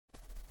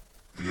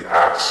The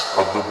Axe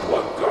of the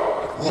Blood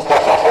God.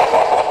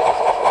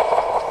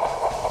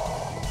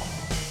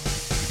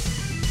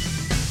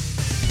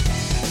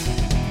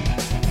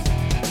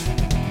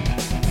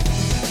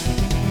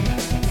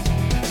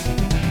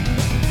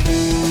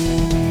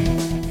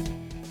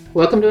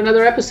 Welcome to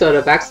another episode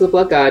of Axe of the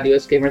Blood God,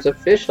 US Gamer's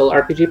official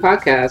RPG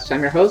podcast.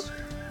 I'm your host,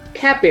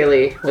 Kat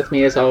Bailey. With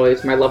me, as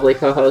always, my lovely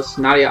co-host,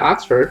 Nadia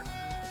Oxford.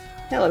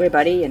 Hello,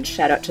 everybody, and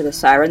shout out to the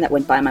siren that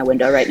went by my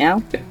window right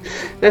now.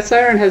 That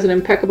siren has an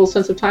impeccable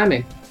sense of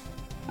timing.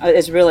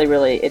 It's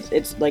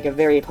it's like a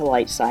very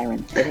polite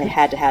siren. It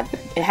had to have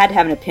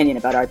an opinion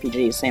about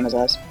RPGs, same as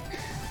us.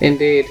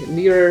 Indeed.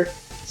 You're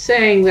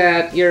saying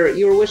that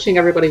you were wishing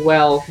everybody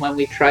well when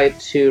we tried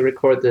to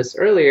record this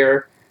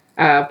earlier,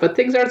 but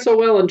things aren't so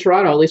well in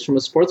Toronto, at least from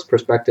a sports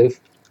perspective.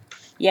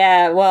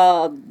 Yeah,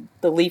 well,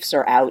 the Leafs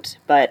are out,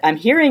 but I'm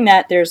hearing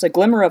that there's a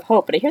glimmer of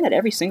hope. But I hear that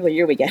every single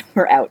year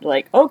we're out.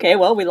 Like, okay,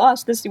 well, we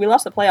lost the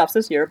playoffs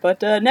this year,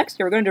 but next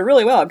year we're going to do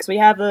really well because we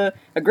have a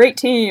great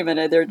team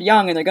and they're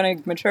young and they're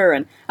going to mature.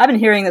 And I've been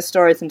hearing this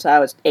story since I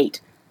was 8.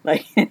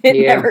 Like, it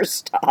never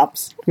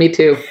stops. Me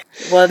too.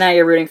 Well, now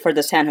you're rooting for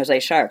the San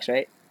Jose Sharks,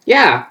 right?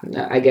 Yeah,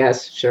 I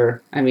guess,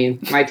 sure. I mean,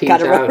 my team's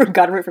out.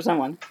 Gotta root for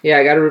someone. Yeah,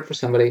 I gotta root for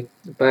somebody.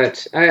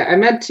 But I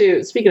meant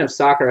to, speaking of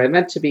soccer, I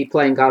meant to be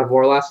playing God of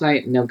War last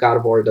night. No, God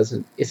of War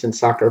isn't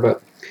soccer,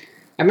 but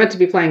I meant to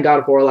be playing God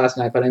of War last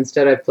night, but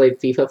instead I played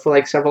FIFA for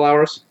like several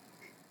hours.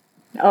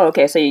 Oh,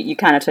 okay, so you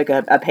kind of took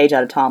a page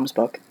out of Tom's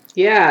book.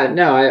 Yeah,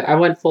 no, I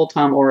went full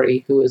Tom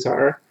Ori, who is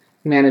our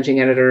managing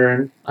editor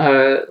and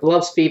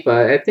loves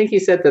FIFA. I think he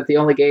said that the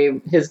only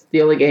game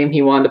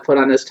he wanted to put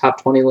on his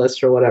top 20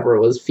 list or whatever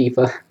was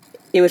FIFA.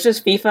 It was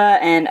just FIFA,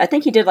 and I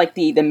think he did like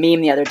the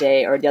meme the other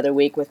day or the other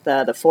week with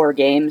the 4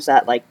 games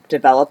that like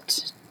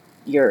developed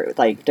you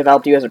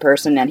as a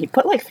person, and he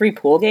put like 3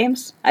 pool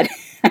games. I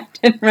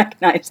didn't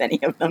recognize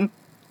any of them.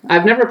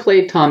 I've never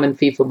played Tom in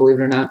FIFA, believe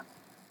it or not.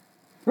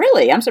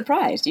 Really? I'm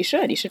surprised. You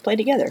should play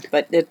together.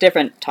 But it's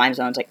different time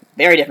zones, like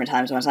very different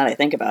time zones now that I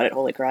think about it.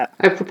 Holy crap.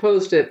 I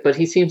proposed it, but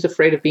he seems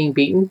afraid of being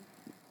beaten.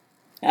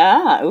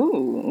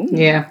 Ooh.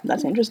 Yeah.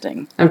 That's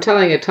interesting. I'm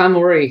telling you, Tom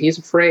Ori, he's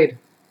afraid.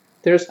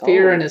 There's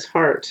fear in his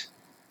heart.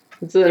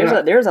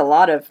 There's a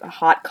lot of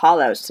hot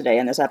call-outs today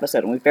in this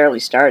episode, and we barely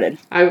started.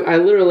 I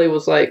literally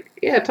was like,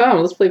 yeah, Tom,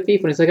 let's play FIFA.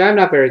 And he's like, I'm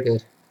not very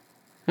good.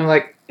 I'm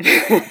like,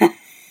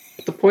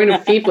 the point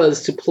of FIFA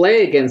is to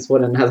play against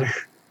one another.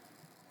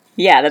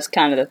 Yeah, that's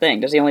kind of the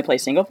thing. Does he only play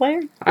single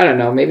player? I don't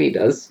know, maybe he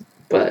does.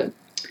 But,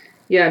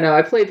 yeah, no,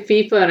 I played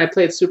FIFA and I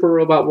played Super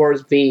Robot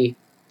Wars V.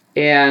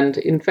 And,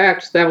 in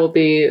fact, that will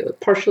be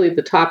partially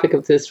the topic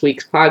of this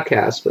week's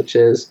podcast, which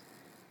is,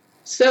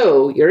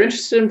 so, you're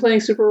interested in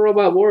playing Super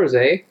Robot Wars,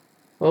 eh?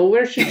 Well,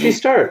 where should you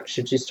start?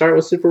 Should you start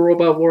with Super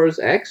Robot Wars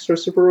X or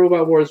Super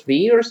Robot Wars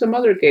V or some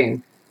other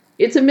game?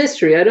 It's a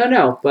mystery, I don't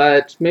know,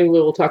 but maybe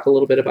we'll talk a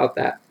little bit about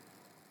that.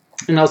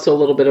 And also a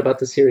little bit about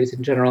the series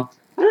in general.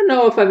 I don't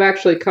know if I've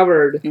actually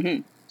covered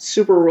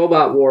Super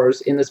Robot Wars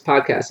in this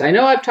podcast. I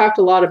know I've talked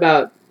a lot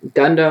about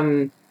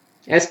Gundam,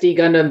 SD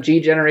Gundam G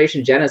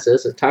Generation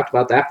Genesis. I've talked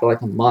about that for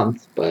like a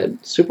month, but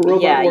Super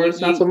Robot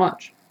Wars, not so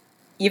much.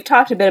 You've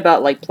talked a bit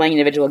about like playing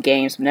individual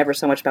games, but never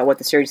so much about what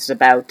the series is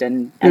about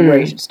and where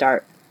you should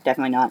start.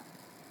 Definitely not.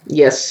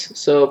 Yes,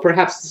 so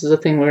perhaps this is a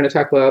thing we're going to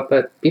talk about,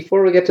 but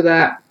before we get to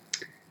that,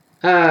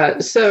 a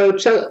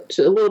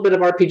little bit of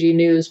RPG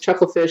news.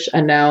 Chucklefish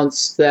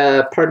announced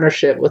the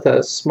partnership with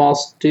a small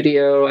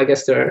studio. I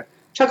guess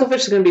Chucklefish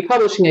is going to be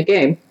publishing a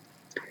game.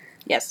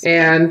 Yes.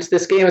 And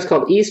this game is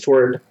called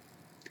Eastward.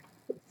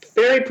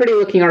 Very pretty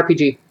looking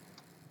RPG.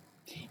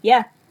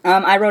 Yeah.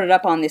 I wrote it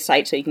up on the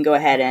site, so you can go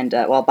ahead and,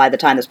 by the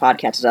time this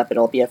podcast is up,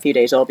 it'll be a few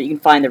days old, but you can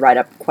find the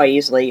write-up quite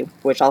easily,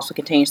 which also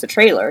contains the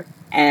trailer.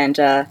 And,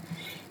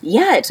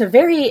 it's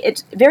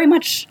very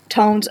much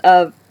tones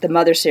of the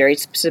Mother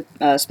series,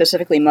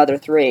 specifically Mother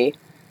 3,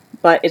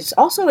 but it's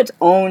also its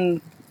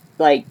own,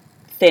 like,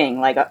 thing.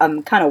 Like,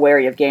 I'm kind of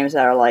wary of games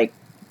that are, like,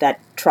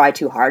 that try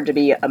too hard to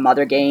be a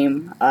Mother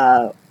game,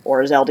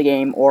 or a Zelda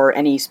game, or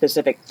any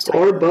specific...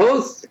 Or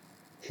both.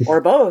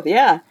 Or both,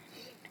 yeah.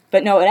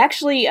 But no, it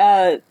actually,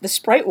 the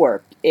sprite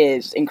work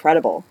is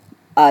incredible.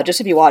 Just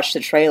if you watch the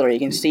trailer, you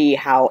can see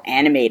how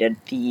animated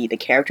the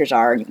characters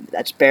are.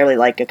 That's barely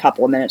like a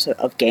couple of minutes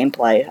of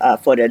gameplay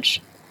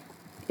footage.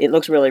 It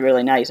looks really,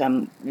 really nice.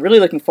 I'm really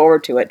looking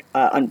forward to it.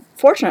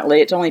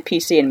 Unfortunately, it's only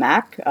PC and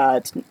Mac.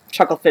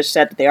 Chucklefish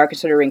said that they are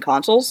considering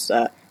consoles,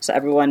 so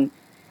everyone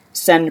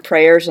send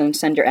prayers and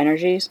send your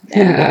energies,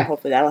 and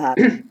hopefully that'll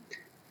happen.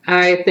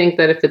 I think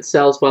that if it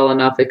sells well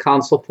enough, a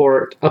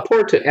port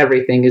to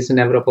everything is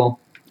inevitable.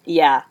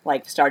 Yeah,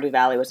 like Stardew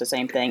Valley was the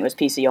same thing. It was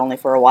PC only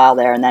for a while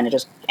there, and then it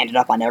just ended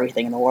up on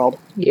everything in the world.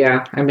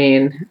 Yeah, I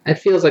mean, it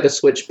feels like a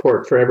Switch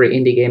port for every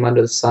indie game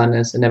under the sun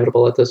is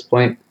inevitable at this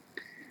point.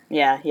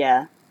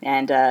 Yeah.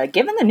 And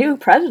given the new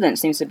president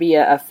seems to be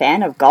a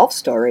fan of Golf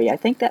Story, I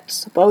think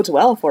that bodes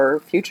well for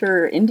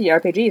future indie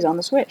RPGs on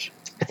the Switch.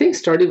 I think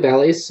Stardew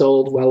Valley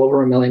sold well over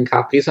 1 million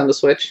copies on the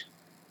Switch.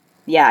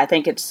 Yeah, I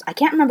think I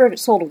can't remember if it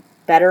sold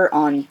better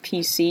on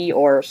PC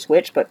or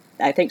Switch, but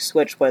I think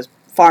Switch was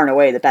far and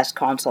away the best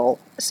console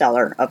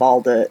seller of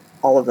all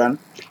of them.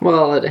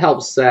 Well, it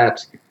helps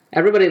that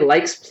everybody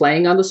likes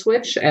playing on the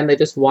Switch, and they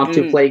just want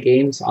to play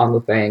games on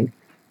the thing.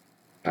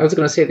 I was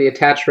going to say the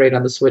attach rate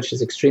on the Switch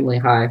is extremely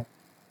high.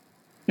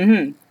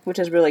 Which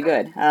is really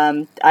good.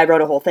 I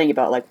wrote a whole thing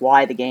about like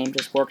why the game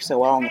just works so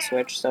well on the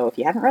Switch. So if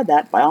you haven't read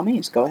that, by all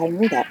means, go ahead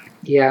and read that.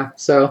 Yeah,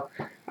 so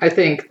I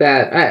think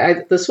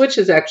that the Switch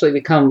has actually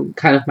become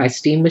kind of my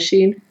Steam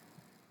machine.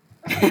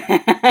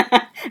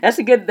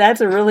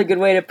 That's a really good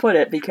way to put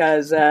it,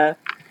 because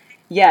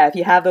if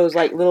you have those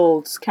like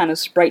little kind of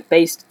sprite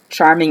based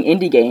charming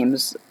indie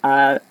games,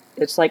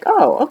 it's like,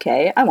 oh,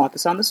 okay, I want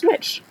this on the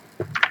Switch.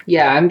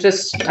 Yeah, I'm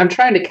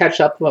trying to catch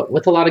up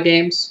with a lot of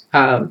games.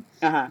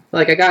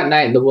 Like I got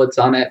Night in the Woods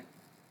on it.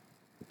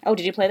 Oh,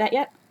 did you play that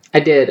yet? I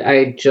did.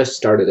 I just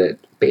started it,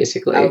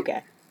 basically. Oh,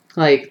 okay.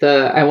 Like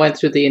I went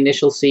through the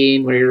initial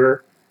scene where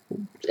you're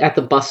at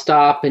the bus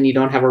stop and you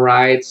don't have a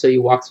ride, so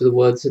you walk through the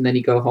woods and then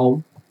you go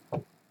home.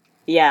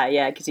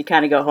 Yeah, because you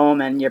kind of go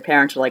home and your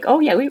parents are like, oh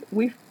yeah,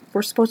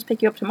 we're supposed to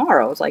pick you up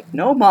tomorrow. It's like,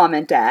 no, Mom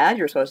and Dad,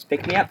 you're supposed to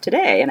pick me up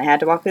today, and I had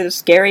to walk through the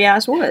scary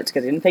ass woods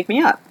because they didn't pick me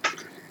up.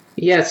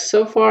 Yes,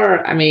 so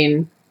far, I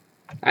mean,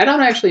 I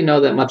don't actually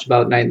know that much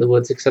about Night in the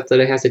Woods, except that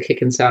it has a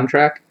kickin'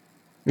 soundtrack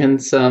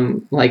and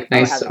some, like,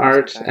 nice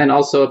art, and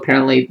also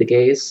apparently the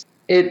gays.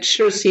 It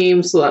sure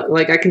seems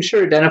like I can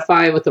sure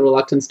identify with the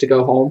reluctance to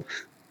go home.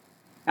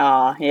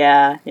 Oh,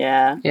 yeah.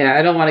 Yeah,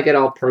 I don't want to get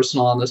all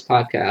personal on this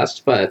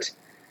podcast, but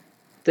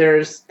there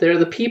are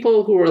the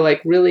people who are,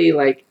 like, really,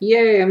 like,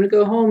 yay, I'm going to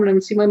go home and I'm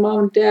going to see my mom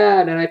and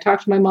dad, and I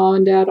talk to my mom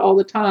and dad all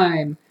the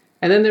time.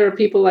 And then there are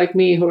people like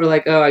me who are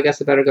like, oh, I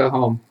guess I better go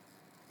home.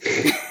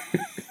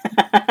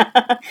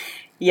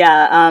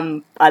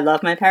 I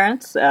love my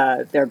parents.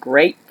 They're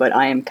great, but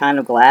I am kind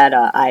of glad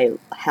I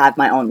have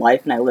my own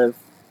life and I live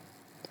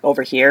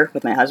over here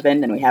with my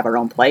husband and we have our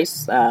own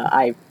place.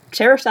 I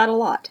cherish that a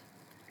lot.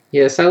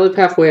 Yes, I live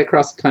halfway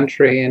across the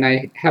country and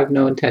I have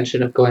no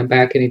intention of going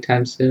back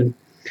anytime soon.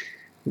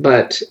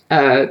 But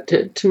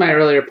to my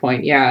earlier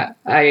point, yeah,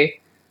 I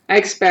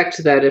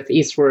expect that if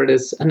Eastward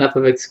is enough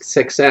of a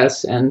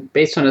success, and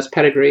based on its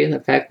pedigree and the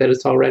fact that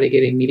it's already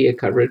getting media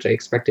coverage, I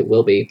expect it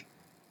will be.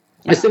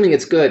 Assuming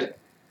it's good.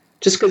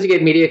 Just because you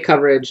get media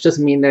coverage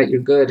doesn't mean that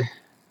you're good.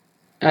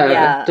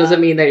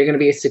 Doesn't mean that you're going to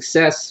be a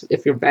success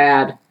if you're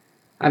bad.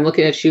 I'm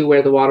looking at you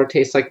where the water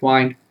tastes like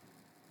wine.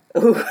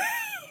 Ooh,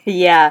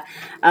 yeah.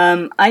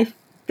 I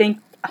think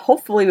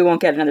hopefully we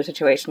won't get another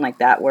situation like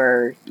that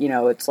where,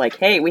 it's like,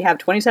 hey, we have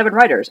 27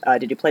 writers.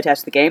 Did you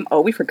playtest the game? Oh,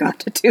 we forgot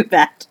to do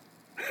that.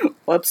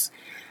 Whoops.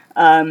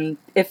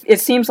 If it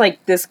seems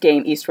like this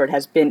game, Eastward,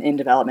 has been in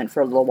development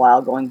for a little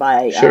while, going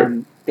by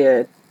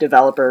the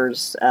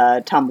developers'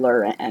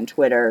 Tumblr and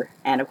Twitter,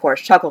 and of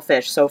course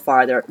Chucklefish. So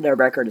far, their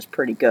record is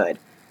pretty good.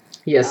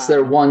 Yes,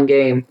 they're one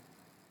game.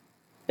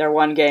 They're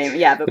one game,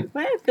 yeah, but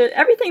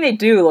everything they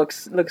do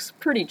looks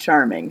pretty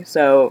charming.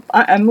 So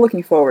I'm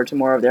looking forward to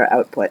more of their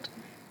output.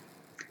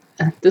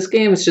 This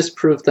game is just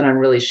proof that I'm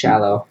really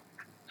shallow.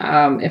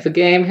 If a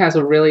game has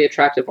a really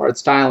attractive art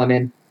style, I'm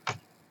in.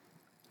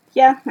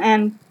 Yeah,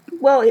 and,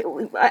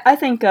 well, I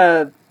think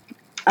I'm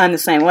the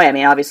same way. I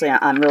mean, obviously,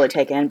 I'm really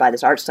taken in by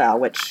this art style,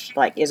 which,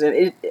 like,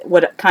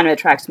 what kind of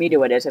attracts me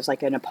to it is it's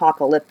like an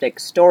apocalyptic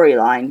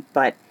storyline,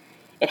 but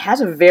it has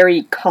a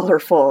very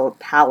colorful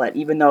palette,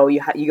 even though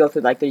you go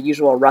through, like, the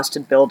usual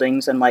rusted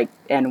buildings and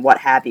what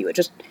have you.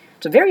 It's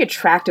a very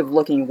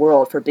attractive-looking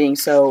world for being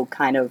so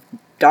kind of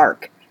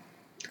dark.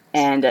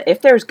 And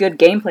if there's good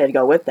gameplay to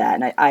go with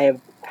that, and I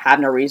have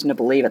no reason to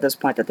believe at this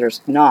point that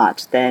there's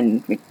not,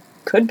 then it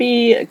could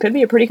be a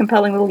pretty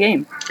compelling little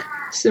game.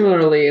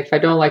 Similarly, if I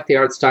don't like the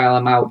art style,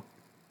 I'm out.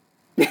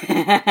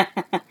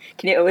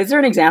 Is there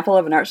an example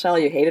of an art style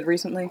you hated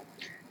recently?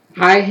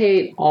 I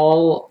hate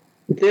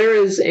there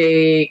is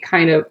a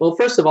kind of, well,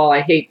 first of all,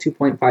 I hate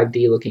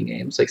 2.5D looking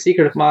games. Like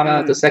Secret of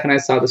Mana, the second I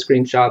saw the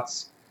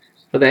screenshots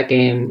for that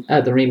game,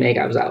 the remake,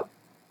 I was out.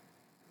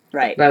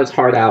 Right. That was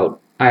hard out.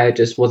 I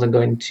just wasn't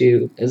going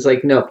to, it's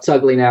like, nope, it's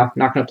ugly now,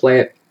 not going to play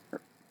it.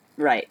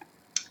 Right.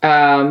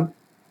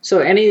 So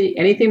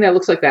anything that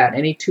looks like that,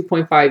 any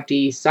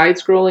 2.5D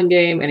side-scrolling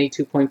game, any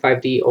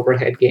 2.5D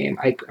overhead game,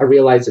 I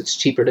realize it's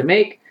cheaper to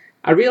make.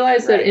 I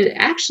realize that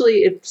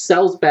it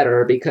sells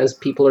better because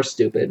people are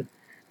stupid.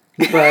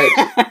 But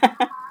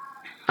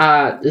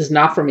this is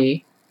not for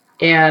me.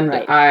 And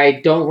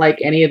I don't like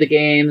any of the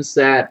games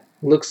that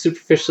look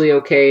superficially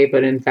okay,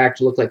 but in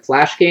fact look like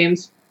Flash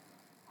games.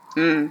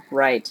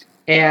 Right.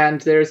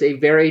 And there's a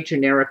very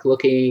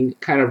generic-looking,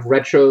 kind of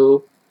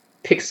retro,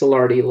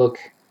 pixel-arty look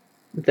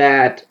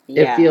that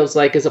it feels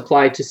like is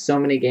applied to so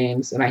many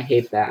games, and I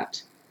hate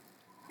that.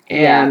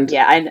 And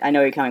I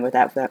know you're coming with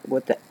that.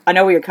 I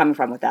know where you're coming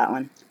from with that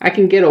one. I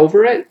can get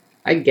over it,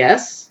 I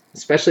guess,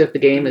 especially if the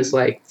game is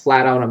like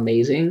flat out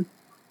amazing,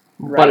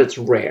 but it's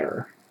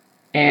rare,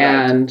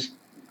 and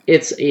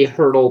it's a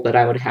hurdle that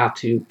I would have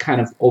to kind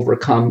of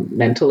overcome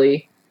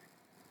mentally.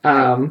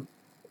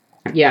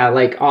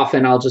 Like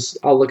often I'll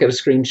look at a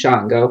screenshot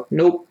and go,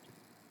 nope.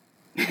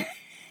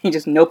 You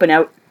just noping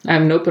out.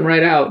 I'm noping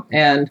right out,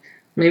 and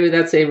maybe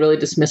that's a really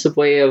dismissive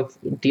way of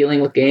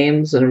dealing with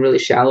games and a really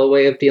shallow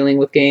way of dealing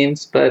with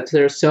games, but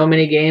there are so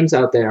many games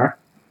out there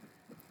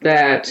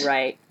that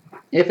Right.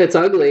 if it's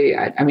ugly,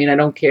 I mean, I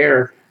don't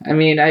care. I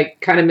mean, I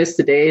kind of miss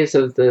the days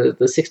of the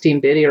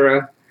 16-bit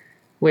era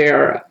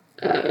where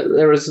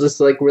there was this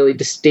like really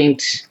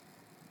distinct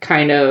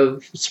kind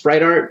of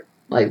sprite art.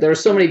 Like there were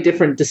so many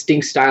different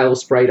distinct styles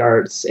of sprite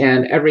arts,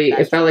 and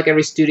it felt like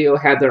every studio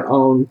had their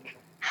own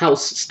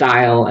house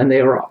style, and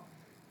they were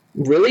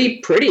really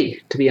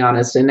pretty, to be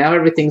honest. And now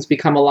everything's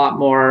become a lot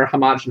more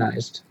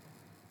homogenized.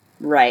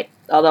 Right.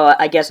 Although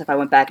I guess if I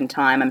went back in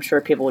time, I'm sure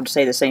people would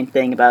say the same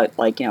thing about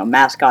like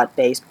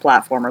mascot-based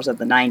platformers of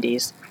the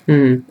 '90s.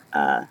 Mm-hmm.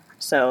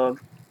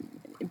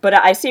 But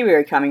I see where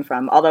you're coming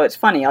from. Although it's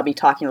funny, I'll be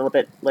talking a little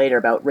bit later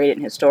about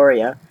Radiant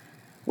Historia,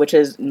 which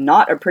is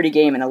not a pretty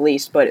game in the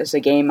least, but it's a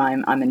game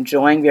I'm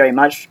enjoying very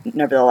much,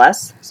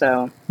 nevertheless.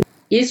 So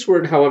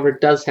Eastward, however,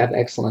 does have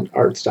excellent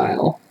art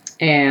style,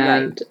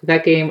 and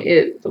that game,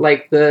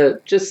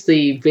 just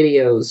the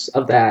videos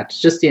of that,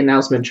 just the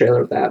announcement trailer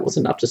of that was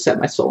enough to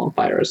set my soul on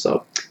fire.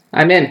 So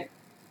I'm in.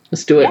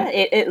 Let's do it. Yeah,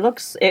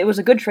 it was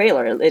a good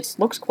trailer. It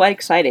looks quite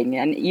exciting,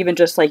 and even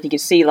just like you can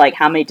see like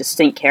how many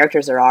distinct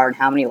characters there are and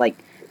how many like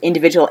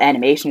individual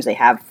animations they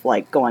have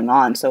like going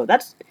on. So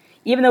that's,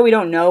 even though we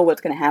don't know what's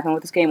going to happen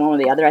with this game one or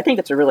the other, I think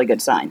that's a really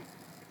good sign.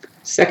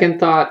 Second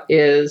thought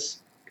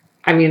is,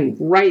 I mean,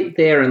 right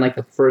there in like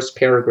the first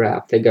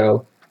paragraph, they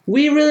go,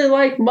 "We really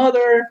like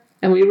Mother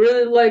and we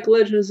really like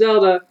Legend of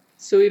Zelda,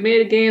 so we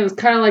made a game that's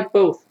kind of like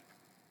both."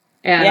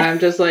 And I'm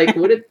just like,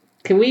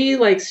 can we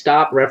like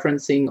stop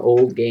referencing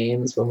old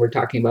games when we're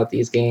talking about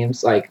these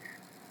games? Like,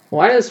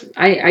 why does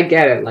I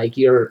get it? Like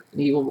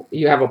you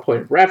have a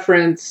point of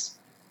reference.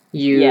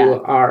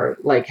 You are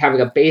like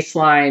having a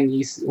baseline.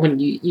 When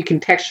you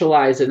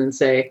contextualize it and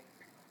say,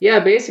 yeah,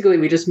 basically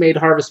we just made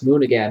Harvest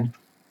Moon again.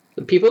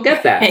 People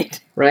get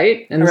that,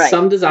 right? And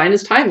some design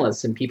is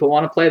timeless, and people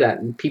want to play that.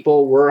 And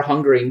people were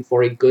hungering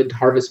for a good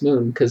Harvest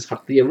Moon because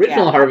the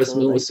original Harvest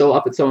Moon was so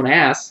up its own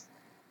ass.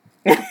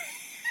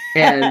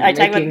 And are you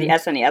talking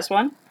about the SNES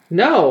one?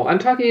 No, I'm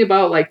talking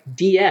about like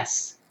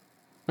DS.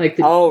 Like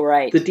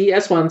the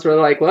DS ones were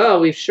like, well,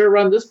 we've sure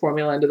run this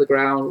formula into the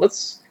ground.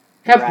 Let's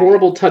have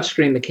horrible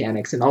touchscreen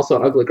mechanics and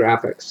also ugly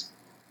graphics.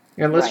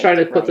 And let's try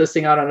to put this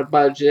thing out on a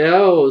budget.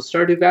 Oh,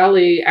 Stardew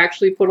Valley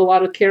actually put a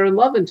lot of care and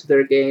love into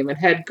their game and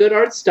had good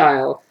art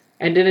style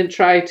and didn't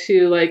try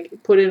to like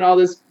put in all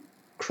this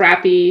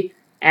crappy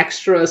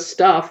extra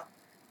stuff,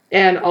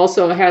 and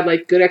also had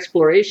like good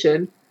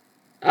exploration,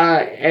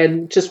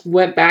 and just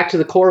went back to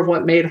the core of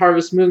what made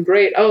Harvest Moon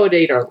great. Oh, it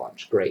ate our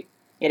lunch. Great.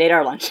 It ate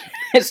our lunch.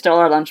 It stole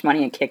our lunch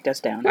money and kicked us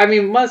down. I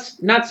mean,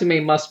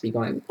 Natsume must be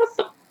going, what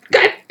the?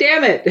 God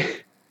damn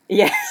it!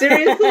 Yeah.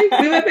 Seriously? We've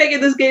been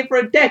making this game for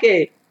a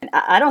decade.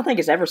 I don't think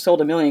it's ever sold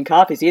 1 million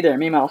copies either.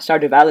 Meanwhile,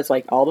 Stardew Valley's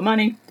like, all the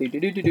money.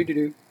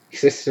 Do.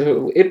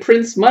 So it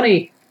prints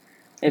money.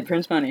 It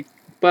prints money.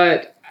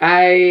 But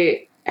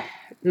I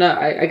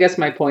guess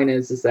my point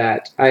is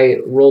that I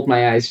rolled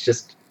my eyes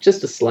just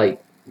a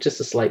slight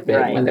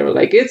bit when they were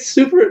like,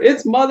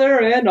 it's Mother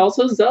and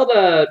also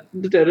Zelda.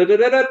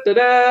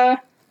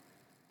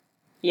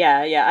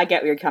 Yeah, I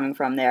get where you're coming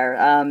from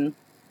there.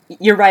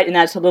 You're right, and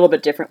that's a little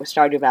bit different with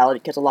Stardew Valley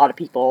because a lot of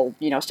people,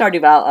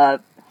 Stardew Valley,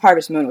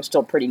 Harvest Moon was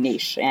still pretty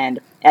niche, and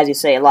as you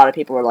say, a lot of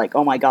people were like,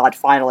 oh my god,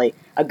 finally,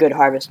 a good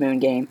Harvest Moon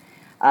game.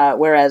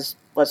 Whereas,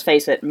 let's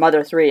face it,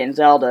 Mother 3 and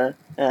Zelda,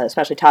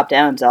 especially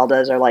top-down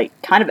Zeldas, are like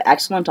kind of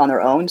excellent on their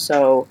own,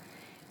 so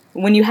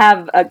when you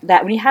have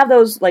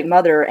those like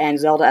Mother and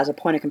Zelda as a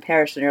point of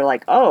comparison, you're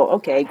like, oh,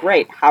 okay,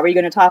 great, how are you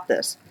going to top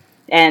this?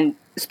 And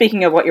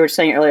speaking of what you were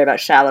saying earlier about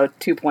shallow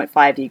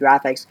 2.5D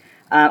graphics,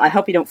 I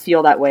hope you don't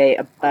feel that way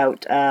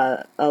about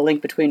A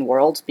Link Between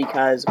Worlds,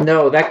 because...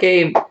 No, that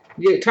game...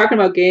 You're talking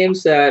about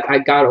games that I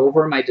got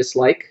over my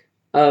dislike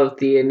of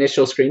the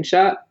initial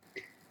screenshot.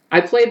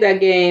 I played that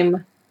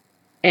game,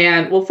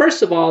 and, well,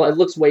 first of all, it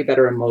looks way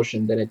better in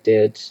motion than it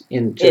did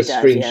in just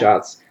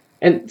screenshots.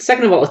 Yeah. And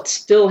second of all, it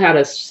still had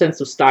a sense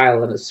of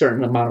style and a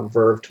certain amount of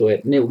verve to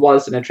it, and it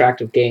was an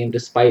attractive game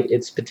despite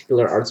its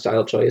particular art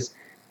style choice.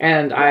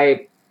 And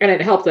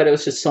it helped that it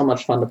was just so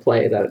much fun to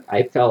play that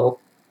I fell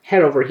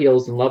head over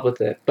heels in love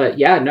with it. But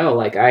yeah, no,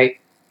 like I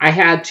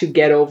had to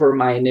get over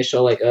my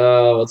initial like,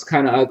 oh, it's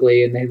kind of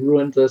ugly, and they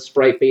ruined the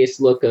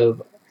sprite-based look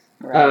of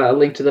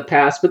Link to the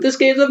Past. But this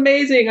game's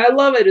amazing. I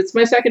love it. It's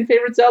my second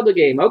favorite Zelda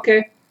game.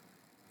 Okay.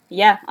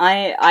 Yeah,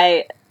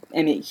 I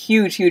am a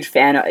huge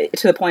fan,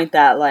 to the point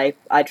that like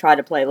I tried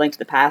to play Link to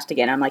the Past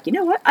again. I'm like, you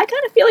know what? I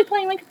kind of feel like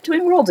playing Link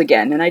Between Worlds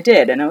again, and I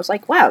did. And I was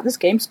like, wow, this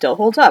game still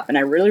holds up, and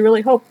I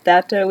really hope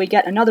that we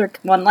get another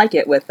one like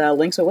it with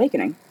Link's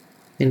Awakening.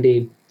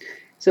 Indeed.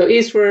 So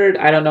Eastward,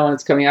 I don't know when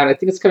it's coming out. I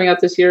think it's coming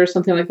out this year or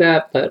something like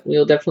that, but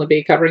we'll definitely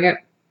be covering it.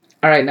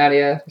 All right,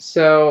 Nadia.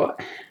 So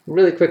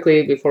really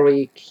quickly before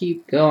we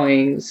keep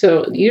going,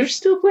 so you're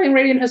still playing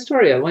Radiant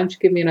Historia. Why don't you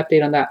give me an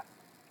update on that?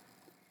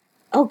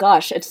 Oh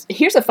gosh,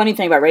 here's the funny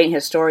thing about Radiant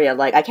Historia.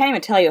 Like, I can't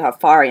even tell you how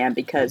far I am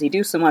because you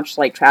do so much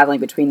like traveling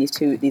between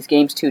these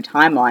games' two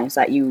timelines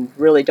that you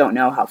really don't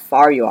know how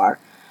far you are.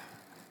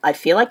 I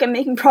feel like I'm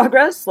making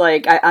progress.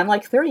 Like, I'm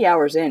like 30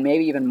 hours in,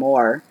 maybe even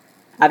more.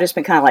 I've just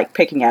been kind of like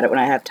picking at it when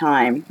I have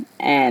time.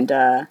 And,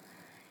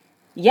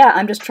 yeah,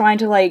 I'm just trying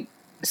to like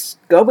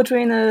go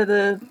between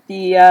the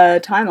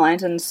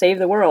timelines and save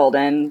the world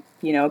and,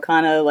 you know,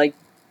 kind of like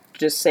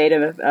just say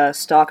to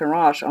Stock and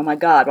Rosh, oh my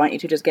god, why don't you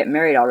two just get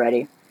married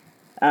already?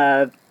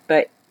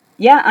 But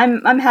yeah,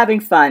 I'm having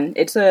fun.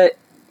 It's a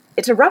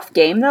rough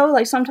game though,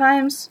 like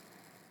sometimes.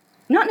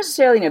 Not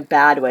necessarily in a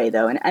bad way,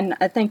 though, and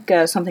I think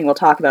something we'll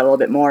talk about a little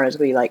bit more as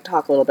we like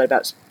talk a little bit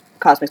about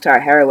Cosmic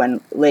Star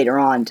Heroine later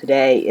on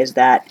today. Is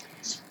that,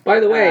 by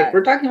the way,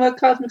 we're talking about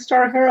Cosmic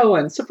Star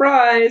Heroine.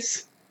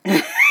 Surprise!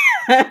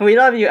 We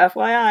love you,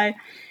 FYI.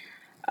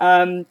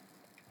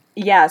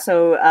 Yeah,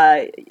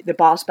 so the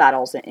boss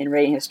battles in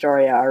Radiant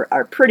Historia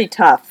are pretty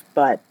tough,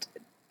 but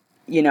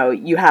you know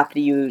you have to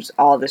use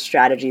all the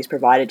strategies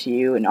provided to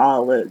you and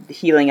all the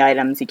healing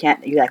items. You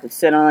can't exactly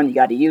sit on; you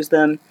got to use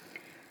them.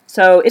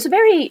 So it's a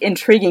very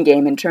intriguing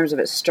game in terms of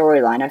its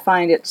storyline. I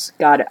find it's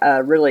got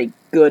a really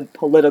good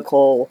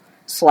political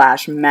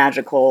 /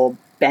 magical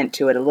bent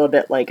to it. A little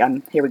bit like,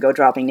 here we go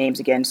dropping names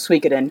again,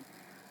 Suikoden,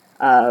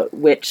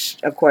 which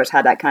of course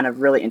had that kind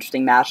of really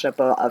interesting mashup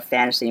of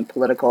fantasy and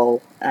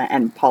political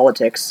and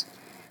politics.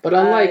 But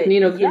unlike Ni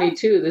no Kuni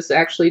 2, this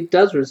actually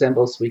does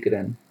resemble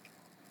Suikoden.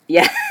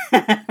 Yeah.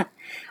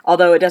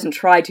 Although it doesn't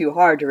try too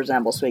hard to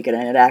resemble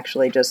Suikoden, it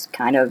actually just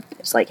kind of,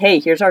 it's like, hey,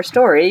 here's our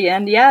story,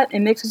 and yeah, it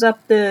mixes up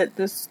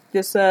this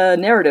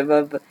narrative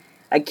of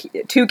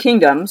two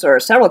kingdoms, or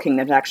several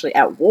kingdoms actually,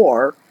 at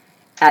war,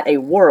 at a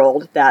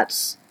world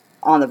that's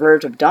on the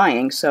verge of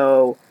dying,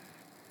 so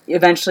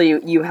eventually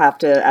you have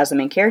to, as the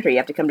main character, you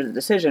have to come to the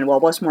decision, well,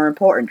 what's more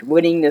important,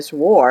 winning this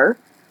war,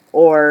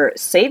 or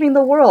saving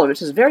the world,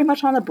 which is very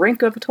much on the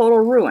brink of total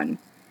ruin?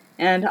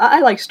 And I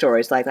like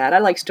stories like that. I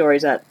like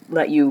stories that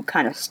let you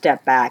kind of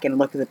step back and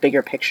look at the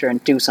bigger picture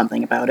and do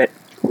something about it.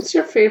 What's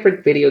your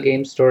favorite video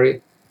game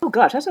story? Oh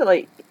gosh, that's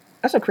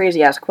a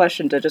crazy ass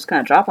question to just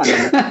kind of drop on me.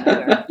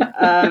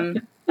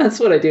 That's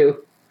what I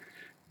do.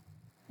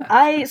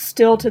 I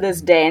still, to this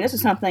day, and this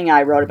is something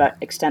I wrote about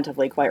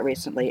extensively quite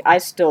recently, I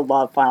still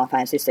love Final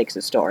Fantasy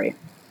VI's story.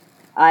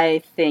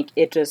 I think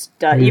it just,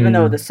 even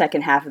though the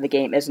second half of the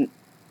game isn't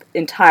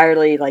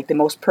entirely like the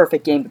most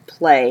perfect game to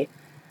play,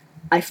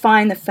 I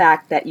find the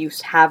fact that you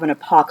have an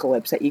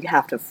apocalypse that you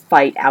have to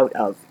fight out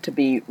of to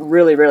be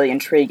really, really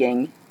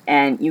intriguing,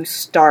 and you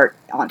start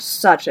on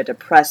such a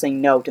depressing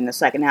note in the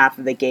second half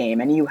of the game,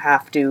 and you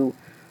have to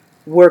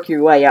work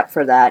your way up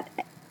for that,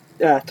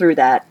 through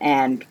that,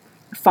 and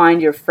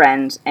find your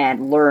friends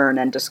and learn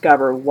and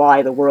discover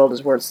why the world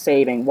is worth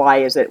saving, why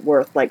is it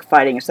worth like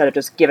fighting instead of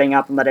just giving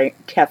up and letting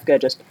Kefka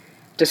just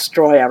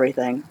destroy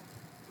everything.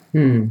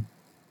 You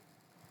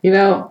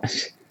know,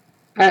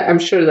 I'm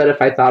sure that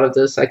if I thought of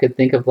this, I could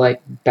think of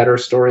like better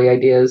story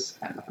ideas.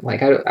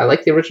 Like I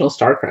like the original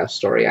StarCraft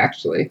story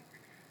actually,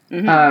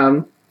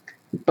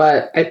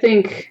 but I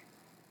think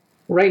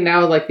right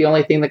now, like the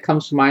only thing that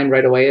comes to mind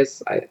right away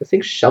is I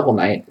think Shovel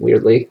Knight.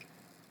 Weirdly,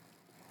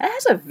 it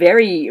has a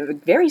very,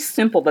 very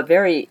simple but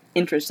very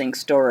interesting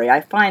story.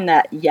 I find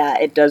that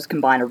it does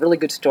combine a really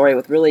good story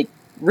with really,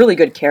 really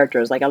good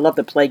characters. Like I love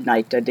the Plague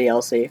Knight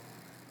DLC.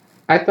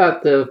 I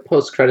thought the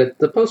post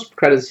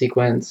credit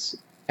sequence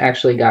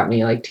actually got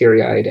me like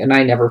teary-eyed, and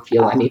I never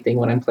feel anything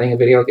when I'm playing a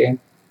video game.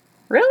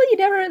 Really?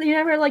 You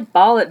never like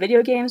bawl at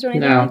video games or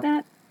anything like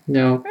that?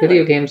 No, really?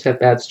 Video games have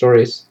bad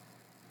stories.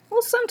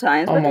 Well,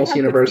 sometimes, almost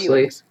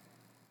universally.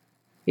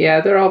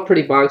 Yeah, they're all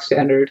pretty bog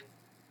standard.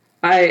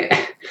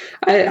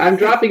 I'm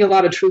dropping a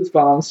lot of truth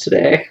bombs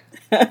today.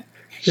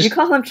 You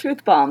call them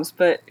truth bombs,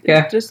 but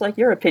yeah. It's just like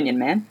your opinion,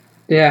 man.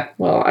 Yeah,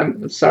 well,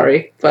 I'm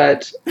sorry,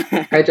 but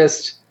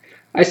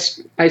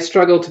I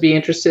struggle to be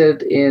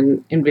interested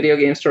in video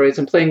game stories.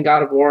 I'm playing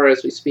God of War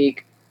as we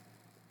speak.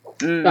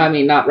 I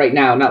mean, not right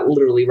now, not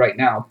literally right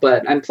now,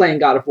 but I'm playing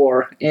God of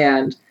War,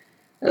 and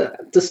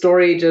the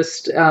story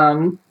just,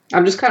 I'm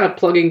just kind of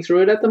plugging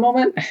through it at the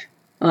moment.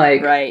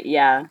 Like, right,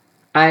 yeah.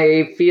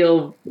 I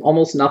feel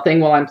almost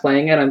nothing while I'm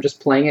playing it. I'm just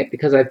playing it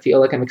because I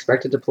feel like I'm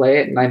expected to play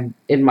it, and I'm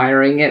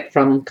admiring it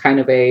from kind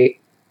of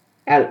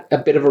at a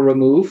bit of a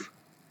remove,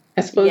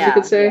 I suppose you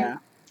could say.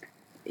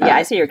 Yeah,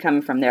 I see you're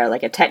coming from there.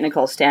 Like a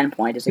technical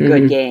standpoint, it's a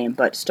good game,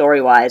 but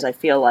story-wise, I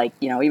feel like,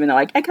 you know, even though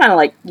I kind of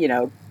like, you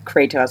know,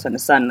 Kratos and the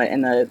sun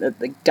and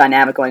the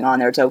dynamic going on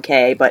there, it's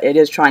okay, but it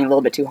is trying a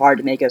little bit too hard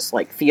to make us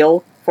like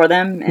feel for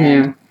them.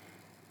 And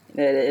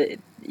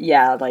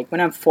like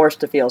when I'm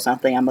forced to feel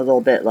something, I'm a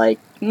little bit like,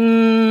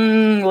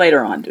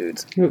 later on,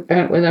 dudes.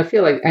 And I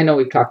feel like, I know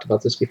we've talked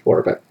about this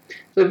before, but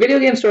the video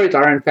game stories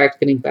are in fact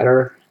getting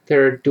better.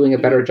 They're doing a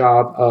better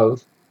job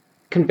of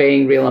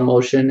conveying real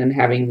emotion and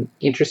having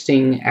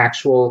interesting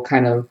actual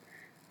kind of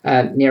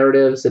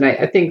narratives. And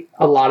I think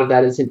a lot of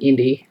that is in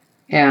indie.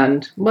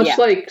 And much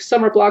like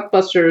summer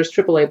blockbusters,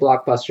 AAA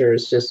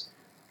blockbusters, just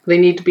they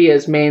need to be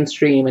as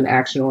mainstream and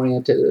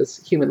action-oriented as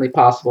humanly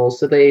possible,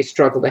 so they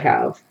struggle to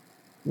have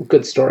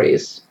good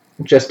stories,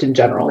 just in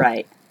general.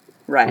 Right.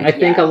 I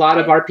think a lot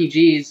of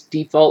RPGs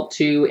default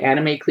to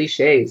anime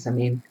cliches. I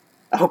mean,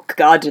 Oh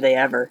God, do they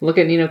ever? Look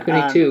at Ni no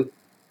Kuni 2.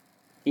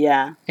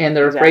 Yeah. And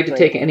they're afraid to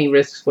take any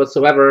risks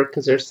whatsoever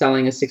because they're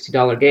selling a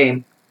 $60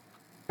 game.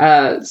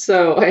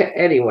 So,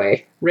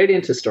 anyway,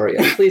 Radiant Historia,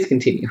 please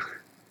continue.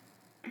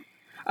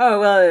 Oh,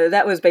 well,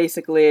 that was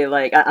basically,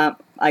 like,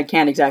 I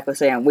can't exactly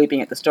say I'm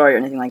weeping at the story or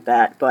anything like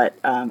that, but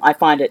I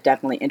find it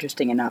definitely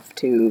interesting enough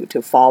to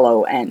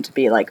follow and to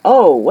be like,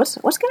 oh, what's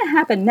going to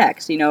happen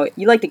next? You know,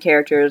 you like the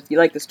characters, you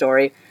like the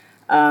story.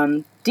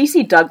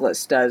 DC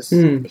Douglas does,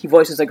 he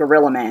voices a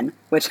Gorilla Man,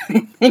 which I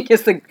think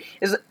is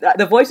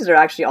the voices are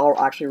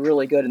actually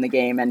really good in the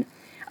game, and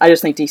I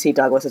just think DC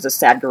Douglas as a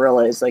sad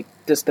gorilla is, like,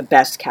 just the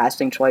best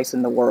casting choice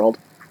in the world.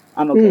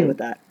 I'm okay with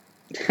that.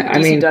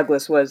 DC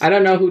Douglas was... I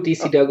don't know who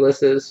DC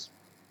Douglas is.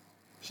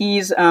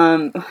 He's,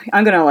 I'm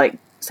gonna, like,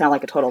 sound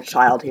like a total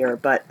child here,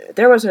 but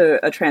there was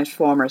a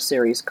Transformers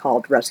series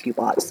called Rescue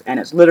Bots, and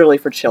it's literally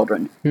for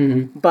children.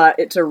 Mm-hmm. But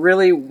it's a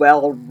really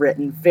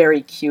well-written,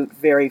 very cute,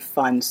 very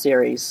fun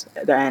series.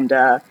 And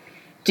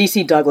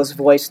DC Douglas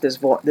voiced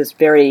this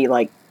very,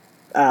 like,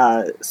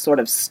 sort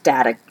of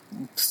static,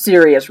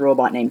 serious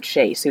robot named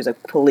Chase, who's a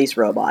police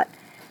robot,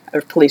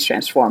 or police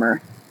transformer.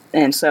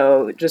 And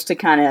so, just to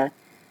kind of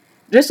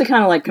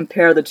like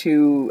compare the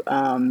two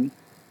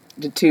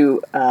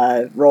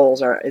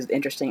roles is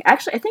interesting.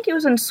 Actually, I think he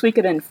was in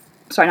Suikoden.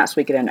 Sorry, not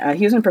Suikoden.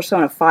 He was in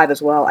Persona 5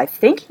 as well. I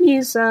think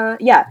he's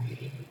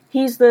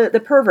he's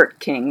the pervert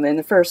king in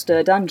the first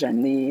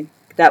dungeon.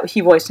 That he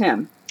voiced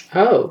him.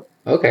 Oh,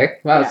 okay.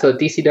 Wow. Yeah. So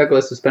DC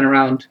Douglas has been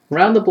around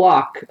the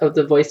block of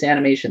the voice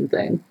animation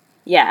thing.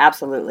 Yeah,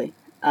 absolutely.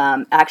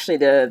 Actually,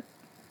 the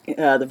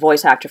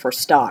voice actor for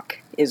Stock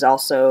is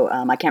also,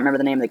 I can't remember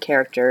the name of the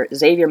character,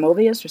 Xavier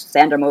Mobius or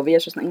Xander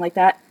Mobius or something like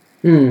that.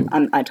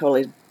 I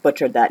totally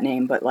butchered that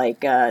name, but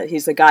like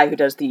he's the guy who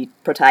does the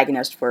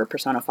protagonist for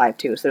Persona 5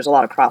 too, so there's a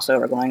lot of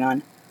crossover going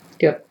on.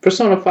 Yep,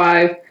 Persona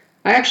 5,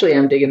 I actually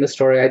am digging the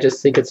story. I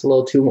just think it's a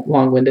little too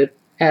long-winded.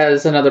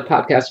 As another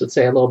podcast would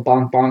say, a little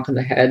bonk bonk on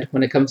the head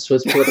when it comes to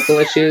its political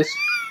issues.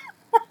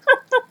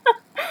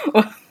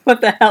 What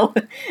the hell?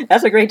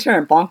 That's a great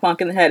term, bonk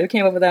bonk in the head. Who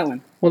came up with that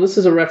one? Well, this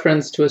is a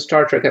reference to a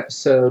Star Trek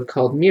episode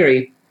called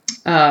Miri,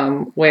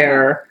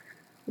 where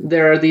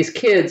there are these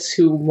kids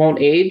who won't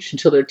age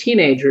until they're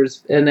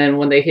teenagers, and then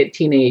when they hit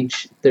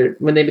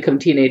when they become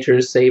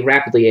teenagers, they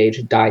rapidly age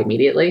and die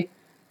immediately.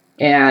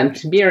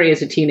 And Miri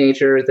is a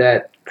teenager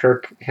that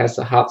Kirk has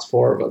the hots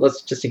for, but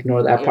let's just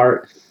ignore that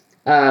part,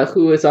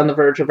 who is on the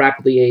verge of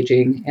rapidly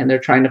aging, and they're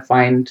trying to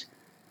find,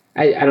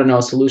 I don't know,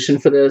 a solution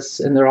for this,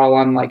 and they're all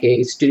on like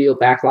a studio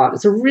backlot.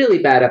 It's a really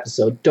bad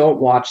episode.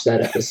 Don't watch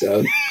that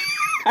episode.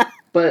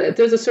 But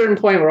there's a certain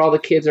point where all the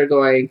kids are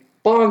going,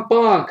 bonk,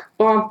 bonk,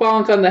 bonk,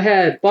 bonk on the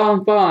head,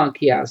 bonk, bonk.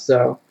 Yeah,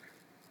 so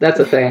that's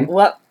a thing.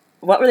 What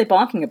were they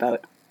bonking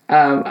about?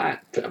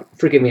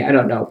 Forgive me, I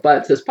don't know.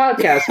 But this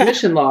podcast,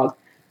 Mission Log,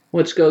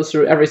 which goes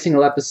through every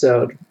single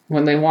episode,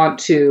 when they want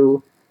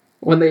to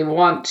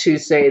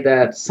say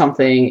that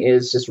something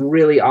is just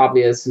really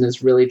obvious and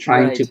is really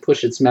trying to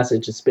push its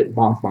message, it's spit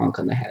bonk, bonk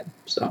on the head.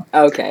 So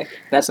okay,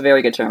 that's a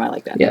very good term. I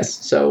like that. Yes.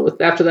 So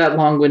after that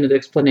long-winded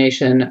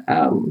explanation,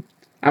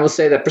 I will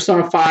say that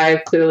Persona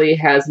 5 clearly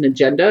has an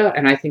agenda,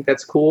 and I think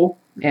that's cool.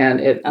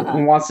 And it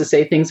wants to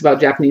say things about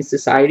Japanese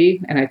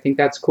society, and I think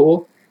that's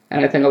cool.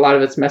 And I think a lot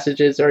of its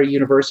messages are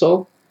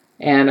universal.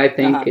 And I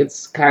think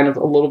it's kind of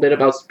a little bit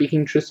about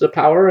speaking truth to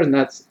power, and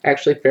that's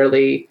actually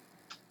fairly,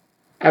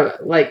 in a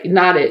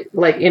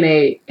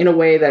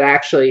way that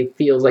actually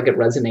feels like it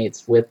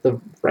resonates with the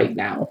right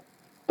now.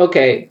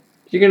 Okay,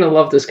 you're gonna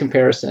love this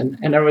comparison,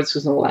 and everyone's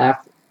just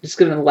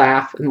gonna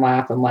laugh and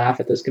laugh and laugh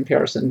at this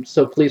comparison.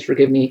 So please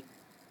forgive me.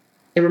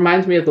 It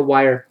reminds me of The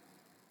Wire.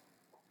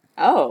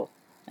 Oh,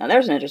 now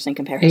there's an interesting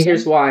comparison. And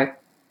here's why.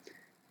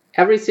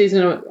 Every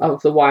season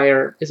of The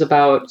Wire is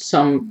about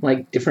some,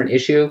 like, different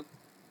issue.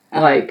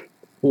 Like,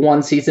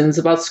 one season's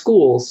about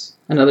schools.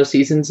 Another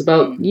season's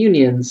about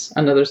unions.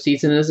 Another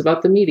season is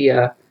about the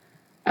media.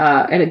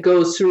 And it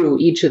goes through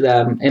each of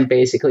them and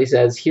basically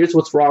says, here's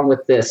what's wrong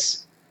with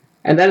this.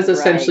 And that is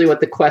essentially what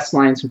the quest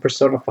lines from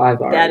Persona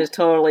 5 are. That is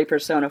totally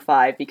Persona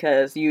 5,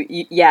 because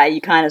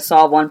you kind of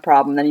solve one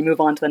problem, then you move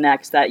on to the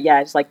next.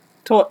 It's like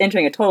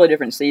entering a totally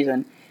different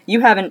season. You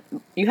haven't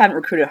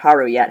recruited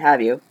Haru yet,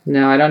 have you?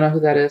 No, I don't know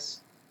who that is.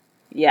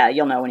 Yeah,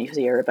 you'll know when you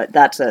see her, but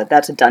that's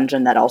a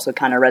dungeon that also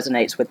kind of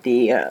resonates with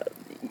the,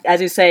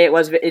 as you say,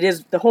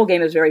 the whole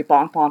game is very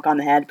bonk bonk on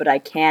the head, but I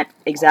can't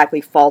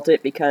exactly fault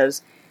it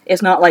because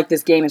it's not like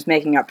this game is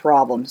making up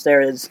problems.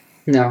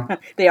 No.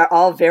 They are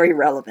all very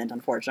relevant,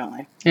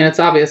 unfortunately. And it's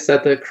obvious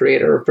that the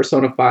creator of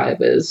Persona 5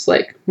 is,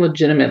 like,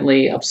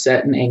 legitimately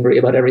upset and angry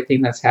about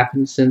everything that's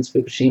happened since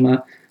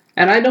Fukushima.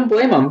 And I don't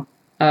blame him.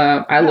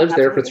 I lived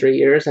there for 3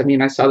 years. I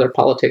mean, I saw their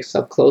politics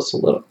up close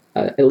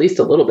at least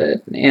a little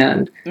bit.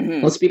 And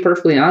let's be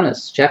perfectly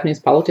honest, Japanese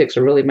politics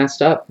are really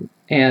messed up.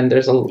 And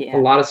there's a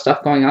lot of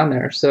stuff going on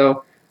there.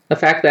 So the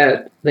fact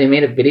that they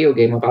made a video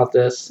game about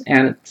this,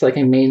 and it's like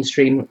a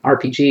mainstream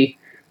RPG,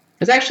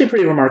 it's actually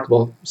pretty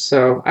remarkable.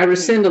 So I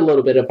rescind a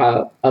little bit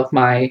of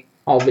my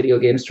all video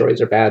game stories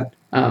are bad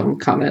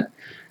comment.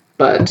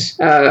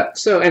 But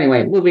so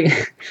anyway, moving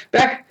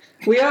back,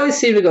 we always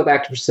seem to go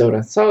back to Persona.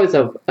 It's always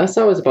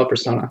about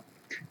Persona.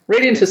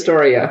 Radiant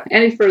Historia.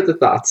 Any further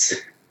thoughts?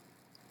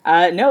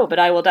 No, but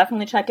I will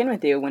definitely check in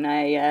with you when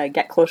I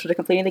get closer to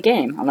completing the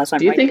game. Unless I'm.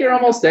 Do you think you're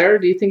almost there?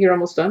 Do you think you're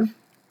almost done?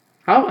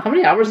 How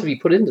many hours have you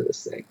put into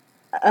this thing?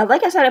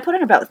 Like I said, I put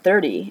in about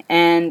 30,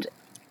 and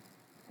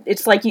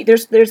it's like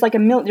there's like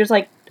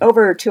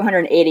over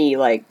 280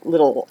 like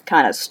little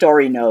kind of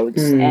story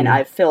nodes, and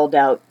I've filled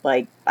out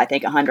like I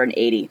think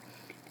 180.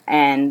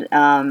 And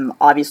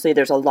obviously,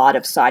 there's a lot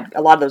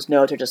of those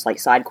nodes are just like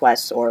side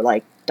quests or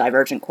like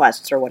divergent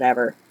quests or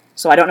whatever.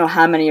 So I don't know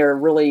how many are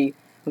really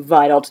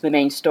vital to the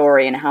main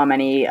story and how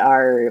many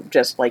are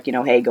just like,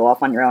 hey, go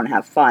off on your own and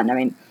have fun. I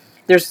mean,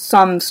 there's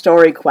some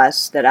story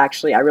quests that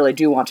actually I really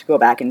do want to go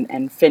back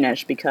and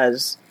finish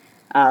because,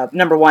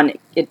 number one,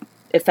 it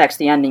affects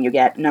the ending you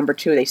get. Number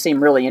two, they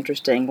seem really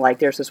interesting. Like,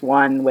 there's this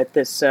one with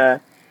this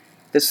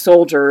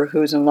soldier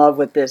who's in love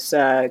with this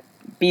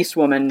beast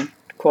woman,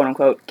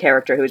 quote-unquote,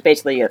 character who's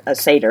basically a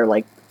satyr.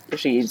 Like,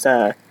 she's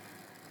like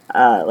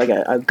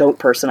a goat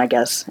person, I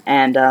guess.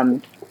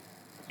 And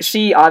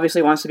she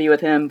obviously wants to be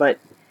with him, but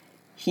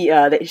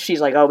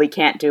she's like, oh, we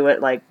can't do it,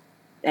 like,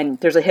 and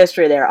there's a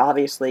history there,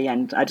 obviously,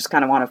 and I just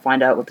kind of want to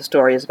find out what the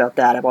story is about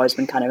that. I've always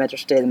been kind of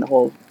interested in the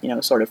whole,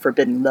 sort of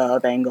forbidden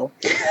love angle.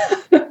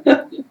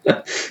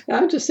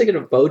 I'm just thinking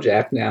of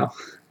BoJack now.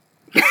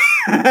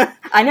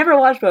 I never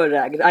watched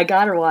BoJack. I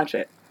gotta watch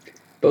it.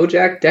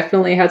 BoJack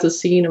definitely has a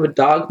scene of a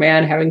dog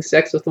man having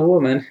sex with a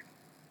woman.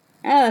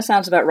 That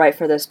sounds about right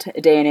for this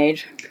day and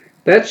age.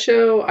 That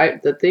show,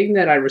 the thing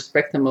that I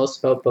respect the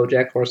most about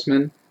BoJack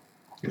Horseman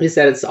is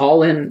that it's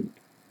all in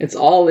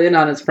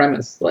on its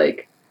premise.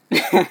 Like,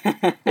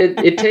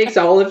 it takes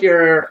all of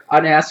your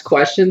unasked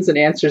questions and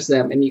answers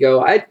them, and you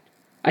go, I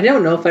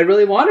don't know if I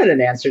really wanted an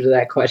answer to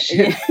that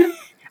question.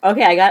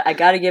 Okay, I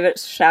got to give it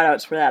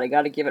shout-outs for that. I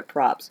got to give it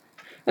props.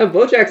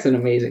 BoJack's an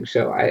amazing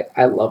show.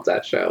 I love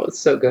that show. It's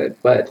so good,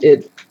 but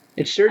it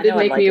sure did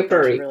make me a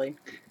furry. Really.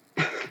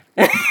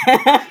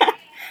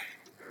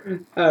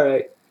 All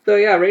right. So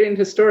yeah, Radiant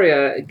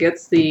Historia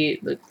gets the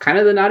kind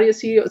of the Nadia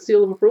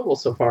seal of approval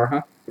so far,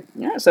 huh?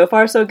 Yeah, so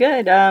far so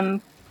good.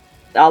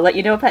 I'll let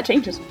you know if that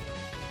changes.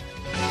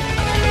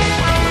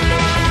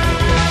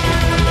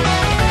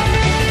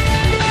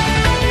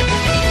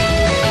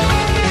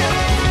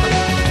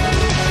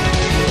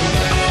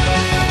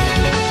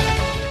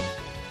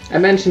 I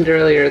mentioned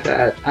earlier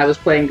that I was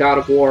playing God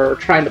of War, or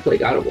trying to play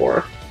God of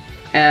War,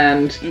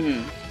 and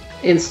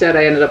instead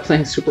I ended up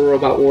playing Super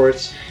Robot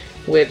Wars,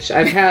 which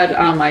I've had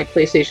on my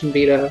PlayStation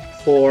Vita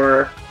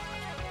for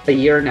a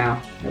year now,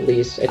 at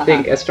least. I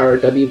think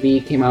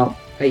SRWV came out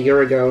a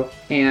year ago,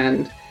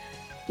 and,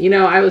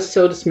 I was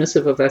so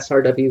dismissive of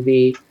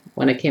SRWV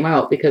when it came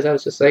out, because I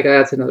was just like,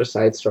 that's another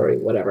side story,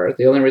 whatever.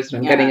 The only reason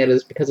I'm getting it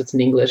is because it's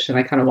in English, and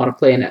I kind of want to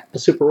play a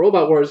Super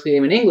Robot Wars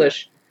game in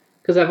English,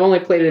 because I've only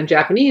played it in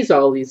Japanese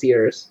all these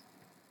years.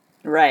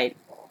 Right.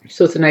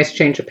 So it's a nice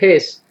change of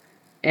pace.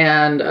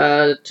 And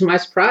to my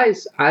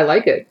surprise, I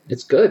like it.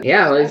 It's good.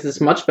 Yeah,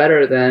 it's much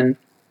better than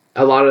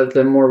a lot of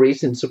the more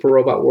recent Super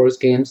Robot Wars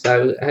games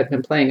that I had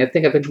been playing. I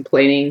think I've been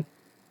complaining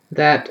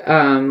that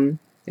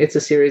it's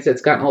a series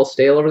that's gotten all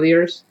stale over the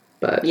years.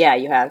 But yeah,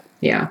 you have.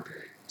 Yeah.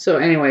 So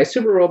anyway,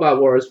 Super Robot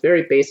Wars,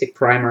 very basic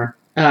primer.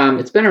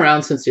 It's been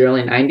around since the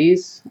early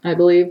 90s, I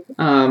believe.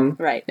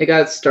 Right. It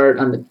got its start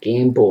on the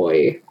Game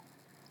Boy.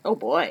 Oh,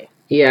 boy.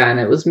 Yeah, and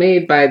it was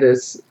made by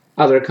this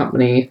other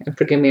company. And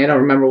forgive me, I don't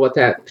remember what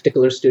that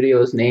particular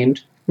studio is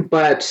named.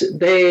 But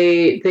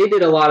they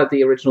did a lot of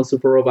the original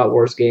Super Robot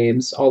Wars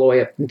games all the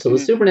way up until the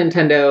Super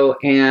Nintendo.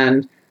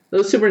 And all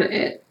those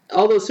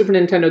Super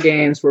Nintendo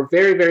games were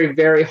very, very,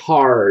 very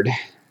hard.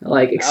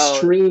 Like,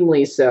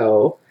 extremely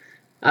so.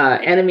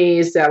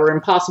 Enemies that were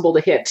impossible to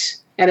hit.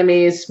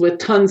 Enemies with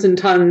tons and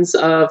tons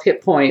of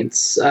hit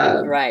points.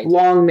 Right.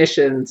 Long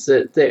missions.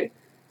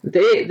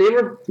 They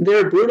were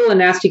brutal and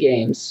nasty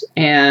games,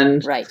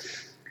 and right.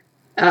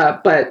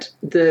 But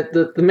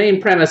the main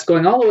premise,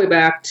 going all the way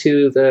back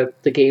to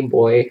the Game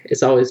Boy,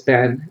 has always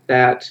been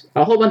that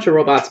a whole bunch of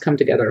robots come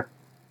together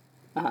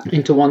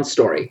into one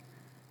story.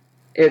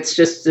 It's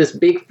just this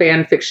big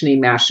fan fiction-y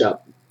mashup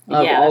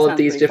of all of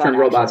these different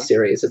robot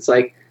series. It's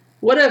like,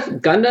 what if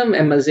Gundam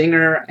and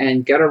Mazinger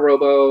and Getter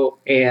Robo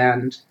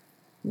and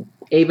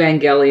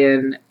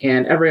Evangelion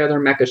and every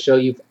other mecha show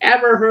you've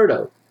ever heard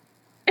of?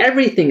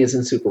 Everything is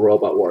in Super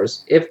Robot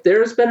Wars. If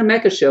there's been a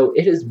mecha show,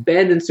 it has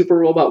been in Super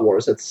Robot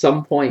Wars at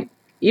some point.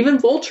 Even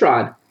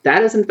Voltron,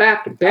 that has in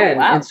fact been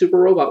in Super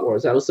Robot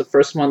Wars. That was the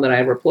first one that I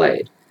ever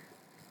played.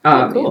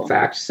 Cool. In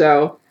fact,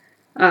 so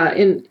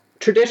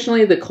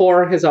traditionally the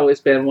core has always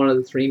been one of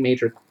the three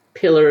major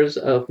pillars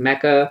of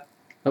mecha,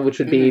 which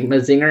would be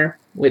Mazinger,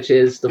 which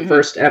is the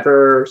first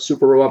ever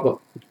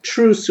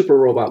true Super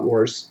Robot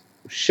Wars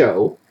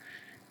show,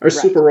 or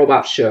Super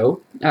Robot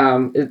show.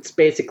 It's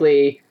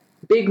basically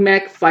Big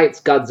Mech fights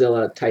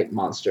Godzilla type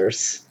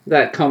monsters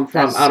that come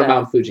from out of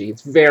Mount Fuji.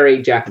 It's very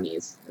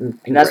Japanese. And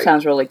that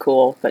sounds really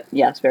cool, but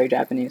yeah, it's very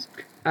Japanese.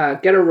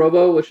 Getter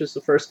Robo, which was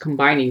the first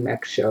combining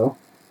mech show.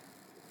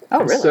 Oh,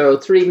 really? So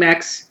three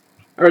mechs,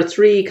 or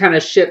three kind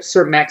of ships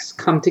or mechs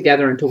come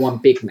together into one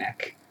big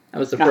mech. That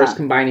was the first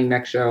combining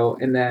mech show.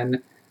 And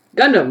then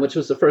Gundam, which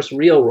was the first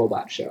real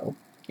robot show.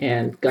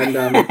 And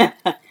Gundam,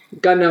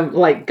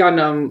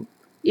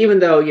 even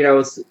though,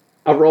 it's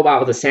a robot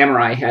with a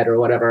samurai head or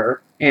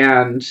whatever,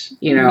 and,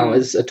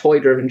 is a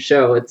toy-driven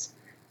show,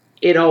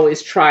 it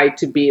always tried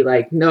to be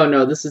like,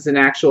 no, this is an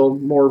actual,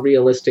 more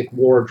realistic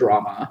war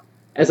drama,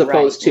 as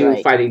opposed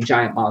to fighting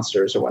giant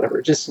monsters or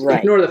whatever. Just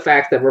ignore the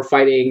fact that we're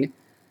fighting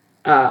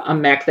a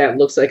mech that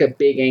looks like a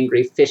big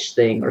angry fish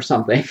thing or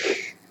something.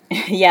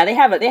 Yeah, they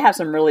have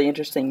some really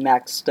interesting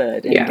mechs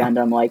in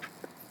Gundam, like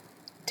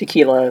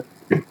Tequila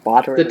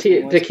Bot or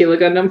Tequila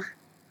Gundam?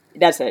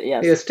 That's it,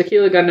 yes. Yes,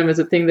 Tequila Gundam is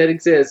a thing that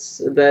exists.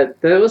 That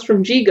was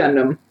from G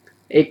Gundam,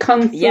 a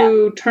kung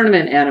fu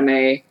tournament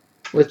anime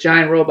with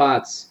giant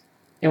robots,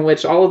 in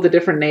which all of the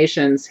different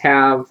nations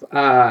have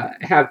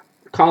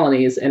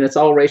colonies, and it's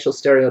all racial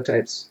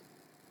stereotypes.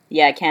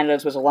 Yeah,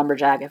 Canada's was a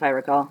lumberjack, if I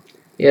recall.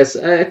 Yes,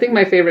 I think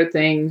my favorite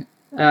thing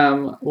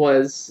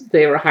was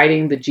they were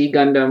hiding the G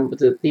Gundam,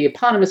 the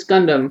eponymous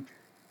Gundam,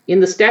 in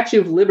the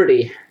Statue of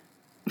Liberty.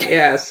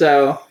 Yeah,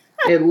 so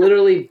it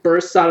literally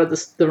bursts out of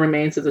the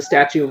remains of the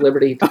Statue of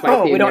Liberty to fight the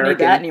American. We don't need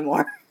that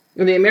anymore.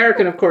 And the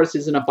American, of course,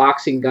 is in a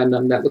boxing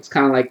Gundam that looks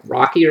kind of like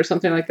Rocky or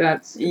something like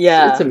that.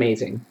 It's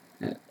amazing.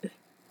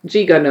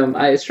 G Gundam,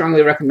 I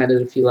strongly recommend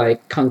it if you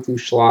like Kung Fu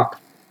schlock.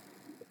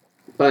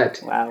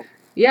 But, wow.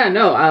 Yeah,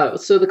 no,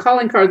 so the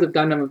calling cards of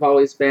Gundam have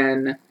always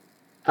been,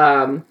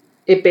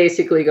 it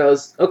basically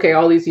goes, okay,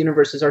 all these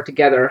universes are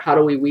together, how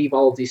do we weave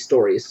all of these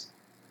stories?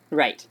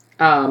 Right.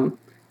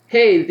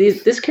 Hey,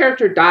 this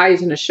character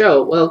dies in a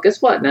show. Well, guess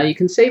what? Now you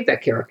can save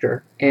that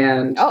character.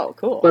 And oh,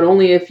 cool. But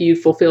only if you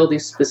fulfill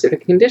these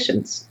specific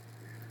conditions.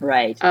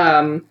 Right.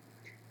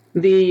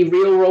 The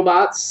real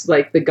robots,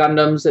 like the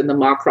Gundams and the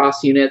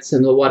Macross units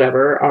and the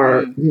whatever,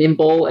 are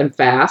nimble and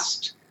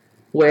fast,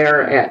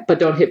 but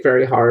don't hit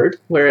very hard.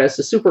 Whereas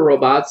the super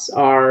robots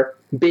are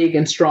big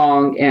and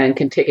strong and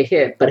can take a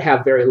hit, but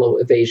have very low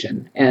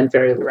evasion and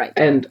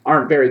and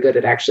aren't very good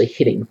at actually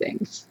hitting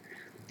things.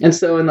 And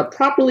so in the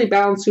properly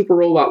balanced Super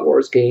Robot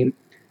Wars game,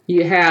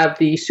 you have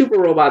the super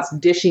robots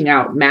dishing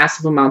out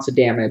massive amounts of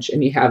damage,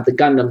 and you have the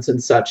Gundams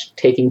and such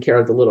taking care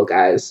of the little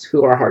guys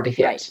who are hard to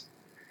hit.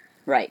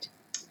 Right.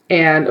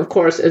 And, of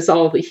course, as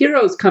all the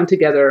heroes come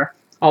together,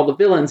 all the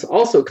villains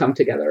also come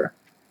together.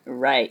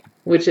 Right.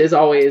 Which is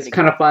always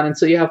kind of fun. And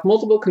so you have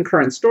multiple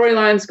concurrent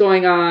storylines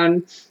going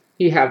on.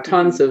 You have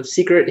tons of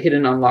secret,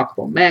 hidden,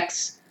 unlockable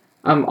mechs.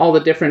 All the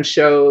different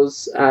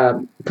shows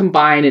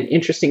combine in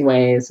interesting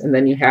ways, and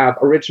then you have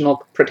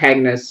original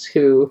protagonists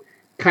who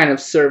kind of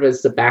serve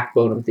as the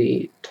backbone of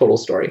the total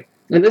story.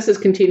 And this has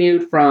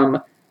continued from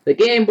the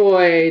Game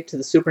Boy to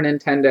the Super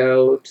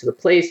Nintendo to the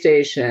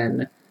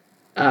PlayStation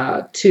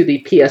to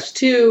the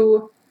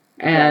PS2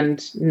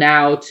 and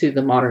now to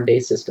the modern day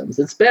systems.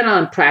 It's been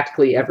on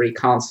practically every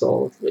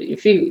console.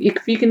 If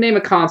you can name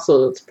a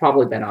console, it's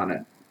probably been on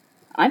it.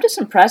 I'm just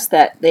impressed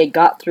that they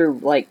got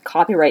through,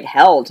 copyright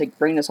hell to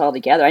bring this all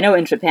together. I know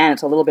in Japan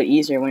it's a little bit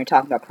easier when you're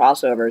talking about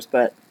crossovers,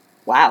 but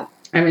wow.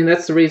 I mean,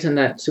 that's the reason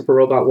that Super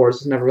Robot Wars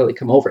has never really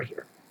come over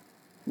here.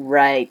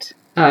 Right.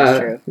 That's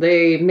true.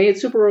 They made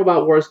Super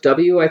Robot Wars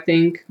W, I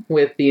think,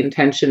 with the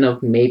intention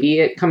of maybe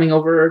it coming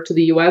over to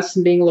the US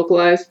and being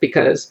localized,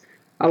 because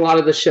a lot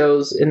of the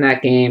shows in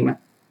that game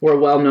were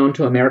well known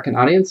to American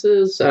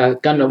audiences.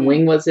 Gundam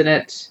Wing was in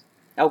it.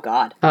 Oh,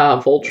 God.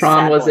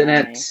 Voltron was in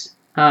it.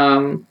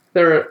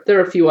 There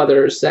are a few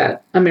others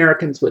that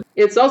Americans would.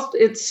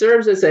 It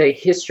serves as a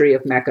history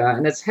of mecha,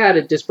 and it's had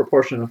a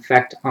disproportionate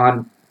effect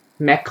on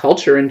mech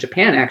culture in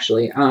Japan.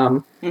 Actually,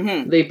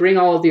 they bring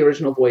all of the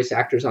original voice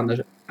actors on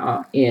the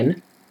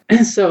in,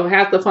 so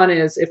half the fun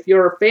is if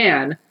you're a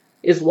fan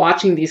is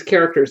watching these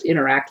characters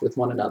interact with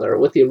one another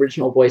with the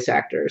original voice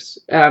actors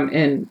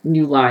and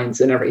new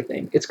lines and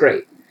everything. It's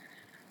great.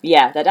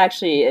 Yeah, that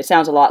actually it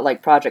sounds a lot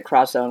like Project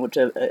Cross Zone, which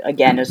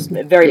again is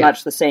very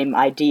much the same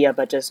idea,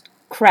 but just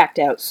cracked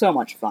out. So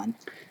much fun.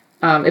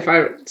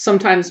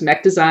 Sometimes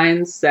mech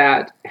designs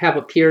that have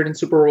appeared in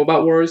Super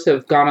Robot Wars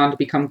have gone on to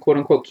become quote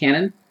unquote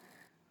canon.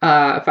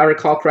 If I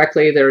recall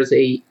correctly, there's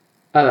a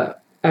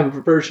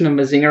version of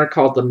Mazinger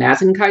called the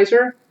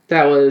Mazinkaiser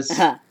that was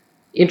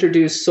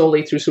introduced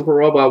solely through Super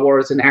Robot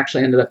Wars and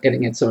actually ended up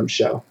getting its own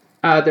show.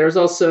 There's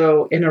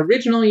also an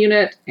original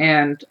unit,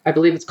 and I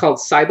believe it's called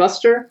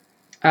Cybuster.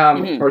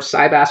 Or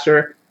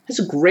Cybaster. Has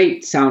a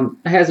great sound.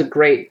 Has a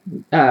great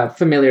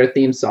familiar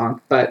theme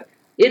song, but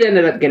it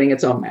ended up getting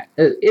its own.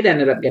 It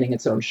ended up getting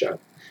its own show,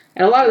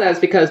 and a lot of that is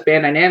because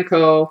Bandai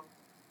Namco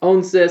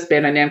owns this.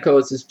 Bandai Namco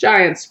is this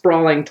giant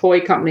sprawling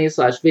toy company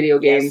 / video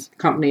game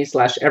company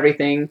 /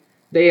 everything.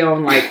 They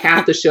own like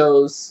half the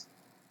shows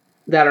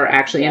that are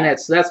actually in it,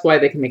 so that's why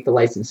they can make the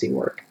licensing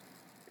work.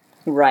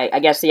 Right. I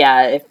guess, if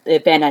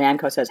Bandai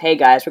Namco says, hey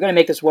guys, we're going to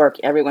make this work,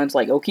 everyone's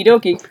like, okie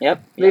dokie.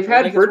 Yep. They've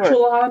had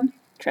Virtual on.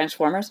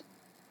 Transformers?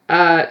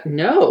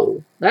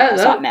 No.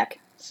 That's not mech.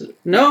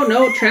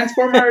 No,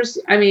 Transformers,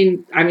 I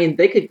mean,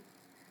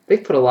 they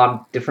they've put a lot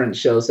of different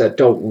shows that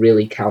don't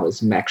really count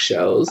as mech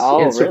shows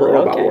in Super really?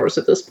 Robot Okay. Wars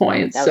at this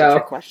point. That was a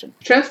trick question.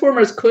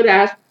 Transformers could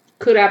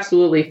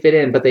absolutely fit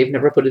in, but they've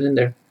never put it in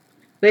there.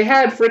 They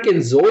had freaking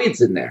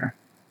Zoids in there.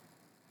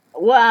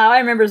 Wow, I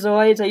remember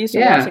Zoids. I used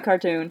to watch the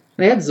cartoon.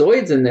 They had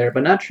Zoids in there,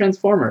 but not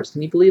Transformers.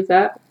 Can you believe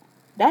that?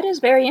 That is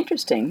very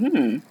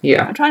interesting.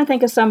 Yeah. I'm trying to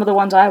think of some of the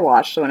ones I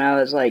watched when I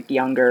was like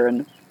younger,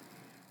 and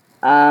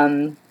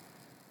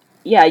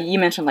yeah, you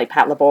mentioned like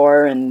Pat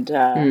Labor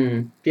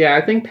and Yeah,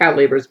 I think Pat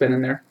Labor's been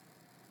in there.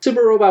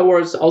 Super Robot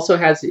Wars also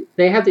has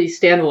these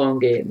standalone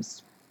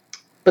games,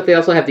 but they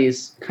also have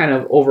these kind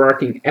of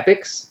overarching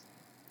epics.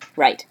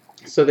 right.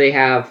 So they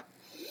have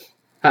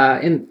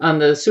on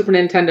the Super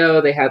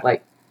Nintendo they had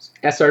like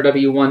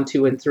SRW 1,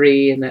 2, and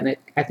 3, and then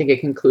I think it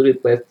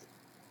concluded with,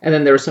 and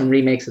then there were some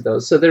remakes of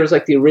those. So there was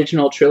like the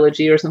original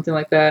trilogy or something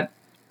like that.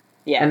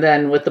 Yeah. And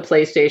then with the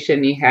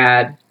PlayStation, you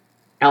had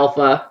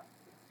Alpha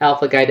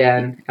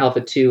Gaiden,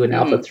 Alpha 2, and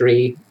Alpha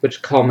 3,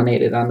 which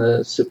culminated on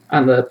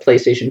the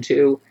PlayStation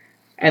 2.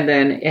 And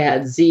then it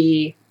had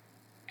Z,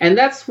 and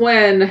that's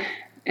when,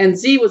 and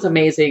Z was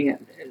amazing.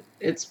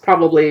 It's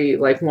probably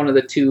like one of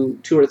the two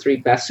or three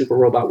best Super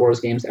Robot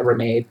Wars games ever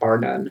made, bar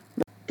none.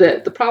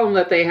 The problem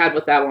that they had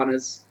with that one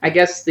is, I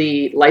guess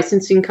the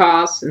licensing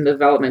costs and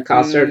development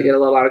costs started to get a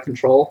little out of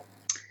control.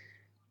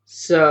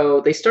 So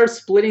they started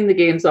splitting the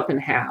games up in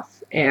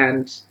half,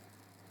 and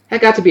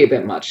that got to be a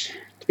bit much,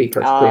 to be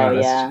perfectly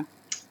honest. Yeah.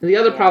 The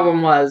other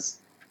problem was,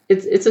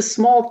 it's a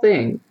small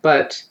thing,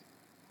 but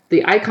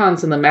the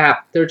icons in the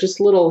map, they're just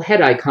little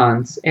head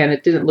icons, and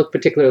it didn't look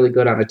particularly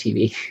good on a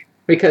TV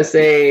because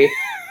they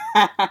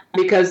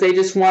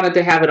just wanted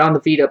to have it on the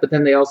Vita, but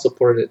then they also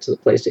ported it to the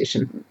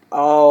PlayStation.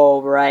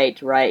 Oh,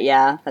 right,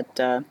 yeah.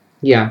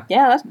 Yeah.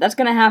 Yeah, that's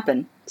gonna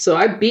happen. So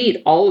I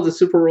beat all of the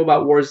Super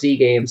Robot Wars Z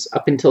games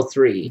up until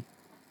 3.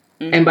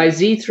 Mm-hmm. And by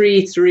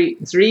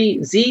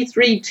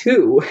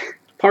Z32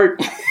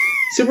 part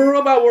Super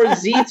Robot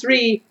Wars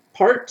Z3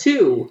 Part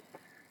 2,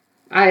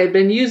 I had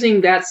been using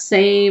that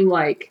same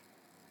like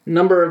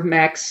number of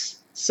mechs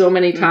so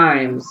many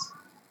times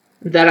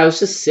that I was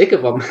just sick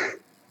of them.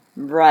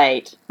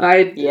 Right.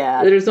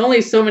 There's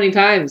only so many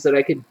times that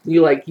I could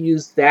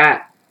use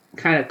that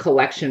kind of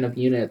collection of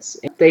units.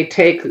 They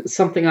take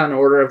something on the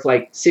order of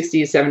like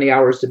 60 to 70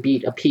 hours to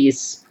beat a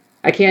piece.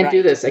 I can't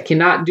do this. I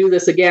cannot do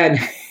this again.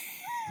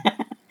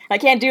 I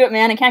can't do it,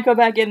 man. I can't go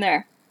back in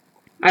there.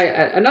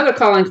 Another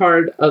calling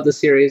card of the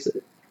series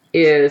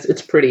is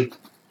it's pretty.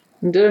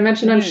 Did I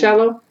mention I'm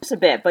shallow? Just a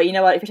bit, but you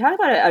know what? If you're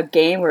talking about a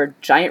game where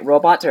giant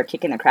robots are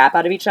kicking the crap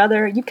out of each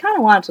other, you kind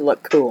of want it to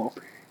look cool.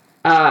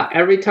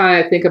 Every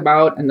time I think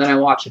about, and then I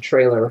watch a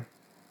trailer,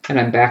 and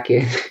I'm back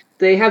in.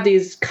 They have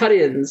these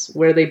cut-ins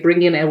where they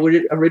bring in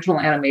original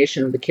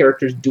animation of the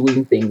characters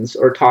doing things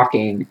or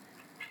talking.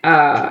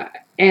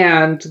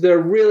 And they're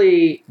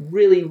really,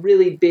 really,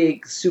 really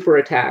big super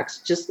attacks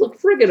just look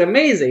friggin'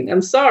 amazing.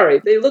 I'm sorry.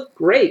 They look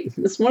great.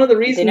 That's one of the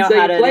reasons they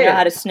play it. They know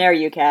how to snare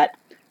you, Kat.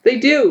 They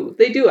do.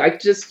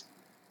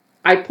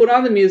 I put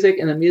on the music,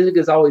 and the music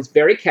is always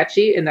very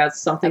catchy, and that's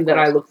something that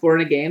I look for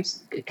in a game.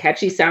 A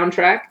catchy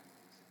soundtrack.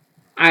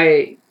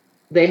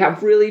 They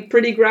have really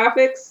pretty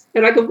graphics,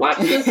 and I could watch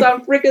this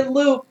on freaking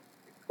loop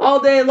all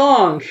day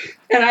long,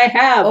 and I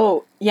have.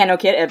 Oh, yeah, no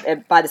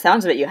kid. By the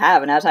sounds of it, you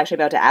have, and I was actually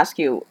about to ask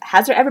you,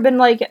 has there ever been,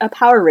 like, a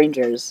Power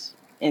Rangers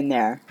in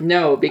there?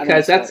 No,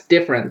 because that's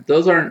different.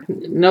 Those aren't,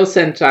 no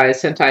Sentai.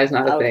 Sentai is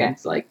not a thing.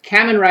 It's like,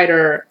 Kamen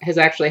Rider has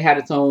actually had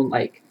its own,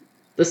 like,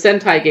 the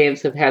Sentai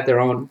games have had their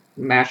own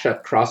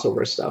mashup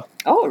crossover stuff.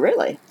 Oh,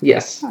 really?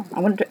 Yes. Oh, I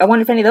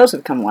wonder if any of those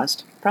have come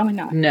west. Probably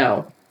not.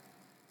 No.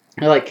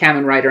 I like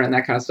Kamen Rider and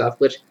that kind of stuff,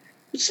 which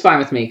is fine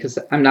with me, because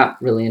I'm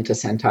not really into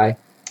Sentai.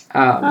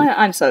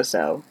 I'm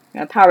so-so.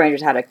 Power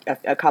Rangers had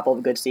a couple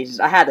of good seasons.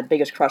 I had the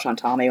biggest crush on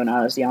Tommy when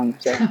I was young.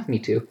 So. Me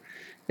too.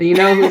 And you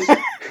know who's...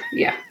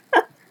 yeah.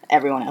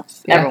 Everyone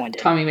else. Yeah, everyone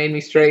did. Tommy made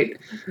me straight.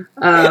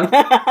 So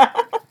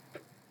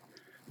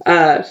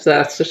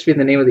that should be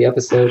the name of the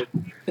episode.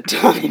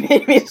 Tommy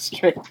made me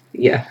straight.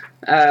 Yeah.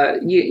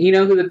 You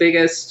know who the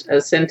biggest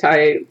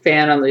Sentai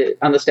fan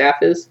on the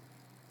staff is?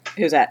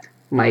 Who's that?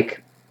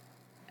 Mike.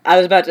 I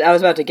was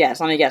about to guess.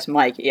 Let me guess.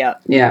 Mike. Yeah.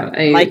 Yeah.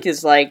 Mike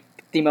is like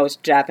the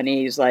most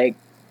Japanese. Like,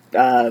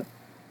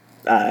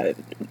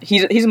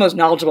 he's the most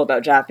knowledgeable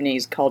about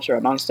Japanese culture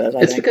amongst us.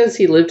 It's because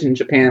he lived in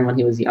Japan when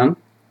he was young.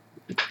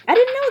 I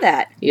didn't know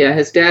that. Yeah,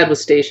 his dad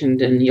was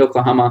stationed in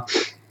Yokohama,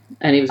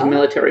 and he was a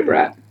military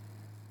brat.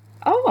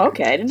 Oh,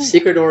 okay. I didn't know.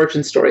 Secret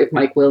origin story of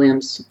Mike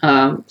Williams.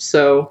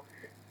 So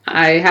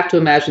I have to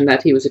imagine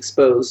that he was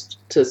exposed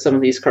to some of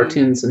these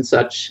cartoons and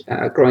such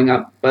growing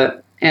up,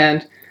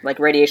 like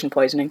radiation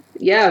poisoning.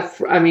 Yeah,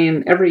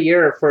 every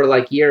year for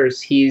like years,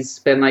 he's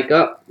been like,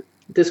 "Oh,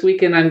 this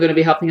weekend I'm going to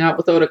be helping out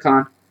with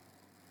Otakon."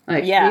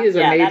 Like, he is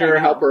a major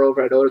helper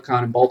over at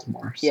Otakon in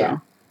Baltimore. So, yeah.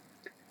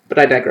 But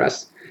I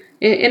digress.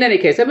 In any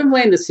case, I've been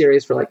playing this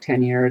series for like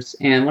 10 years,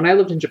 and when I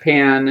lived in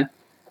Japan,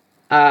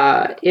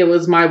 it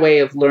was my way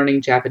of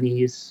learning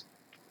Japanese.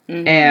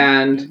 Mm-hmm.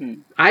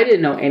 And I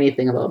didn't know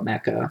anything about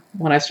mecha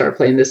when I started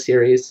playing this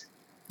series,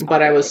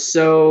 but I was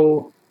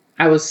so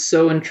I was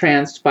so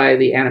entranced by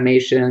the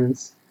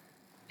animations,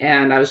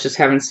 and I was just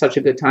having such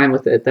a good time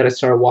with it that I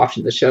started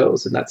watching the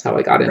shows, and that's how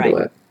I got into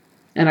it.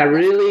 And I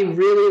really,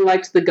 really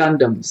liked the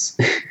Gundams.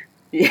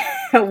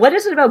 What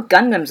is it about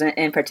Gundams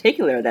in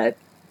particular that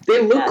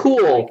they look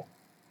cool? Like,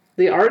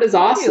 the art is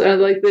awesome.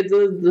 Like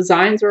the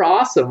designs are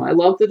awesome. I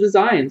love the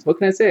designs. What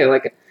can I say?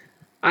 Like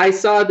I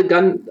saw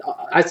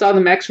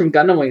the mechs from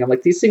Gundam Wing. I'm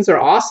like, these things are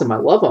awesome. I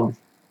love them.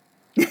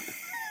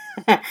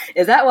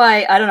 Is that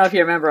why, I don't know if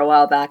you remember a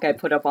while back, I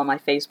put up on my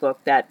Facebook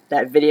that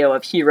video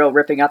of Hero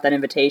ripping up that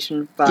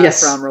invitation from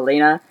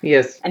Relena?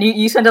 Yes. And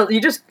you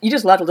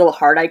just left a little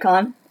heart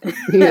icon.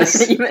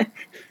 Yes.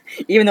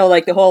 even though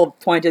like the whole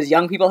point is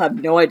young people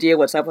have no idea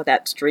what's up with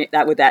that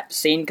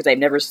scene because they've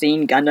never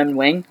seen Gundam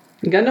Wing.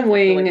 Gundam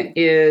Wing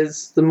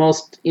is the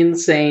most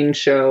insane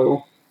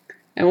show.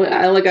 And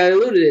I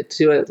alluded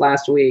to it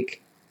last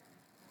week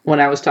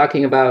when I was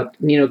talking about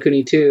Ni no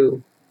Kuni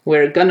 2.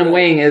 Where Gundam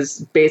Wing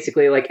is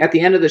basically like at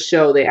the end of the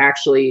show, they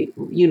actually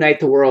unite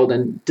the world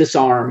and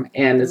disarm,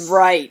 and it's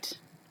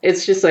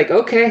just like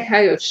okay,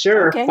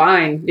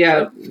 fine,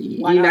 yeah,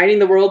 uniting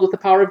the world with the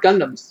power of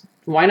Gundams.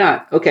 Why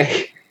not?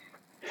 Okay.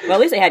 Well,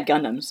 at least they had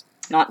Gundams,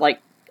 not like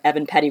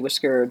Evan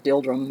Pettywhisker or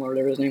Dildrum or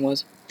whatever his name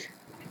was.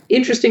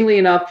 Interestingly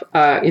enough,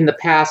 in the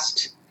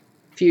past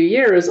few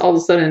years, all of a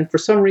sudden, for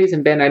some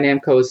reason, Bandai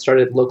Namco has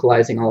started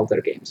localizing all of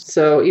their games.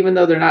 So even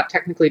though they're not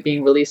technically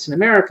being released in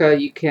America,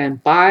 you can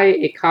buy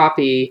a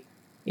copy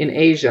in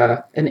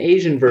Asia, an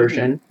Asian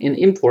version, and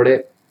import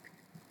it,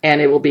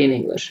 and it will be in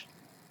English.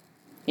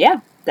 Yeah,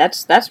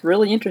 that's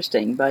really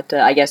interesting, but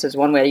I guess it's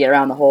one way to get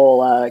around the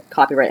whole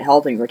copyright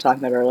hell thing we were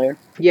talking about earlier.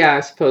 Yeah, I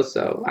suppose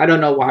so. I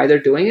don't know why they're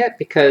doing it,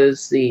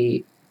 because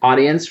the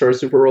audience for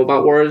Super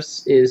Robot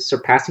Wars is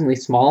surpassingly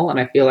small, and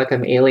I feel like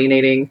I'm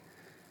alienating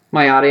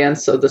my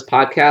audience of this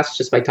podcast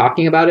just by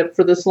talking about it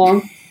for this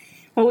long.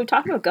 Well, we've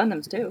talked about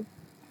Gundams too.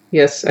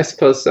 Yes, I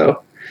suppose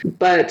so.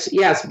 But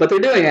yes, but they're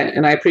doing it,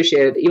 and I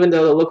appreciate it. Even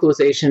though the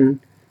localization,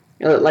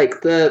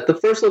 like the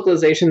first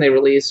localization they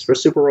released for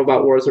Super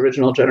Robot Wars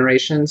Original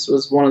Generations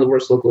was one of the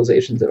worst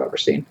localizations I've ever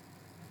seen.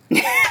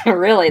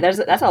 Really?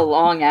 That's a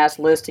long ass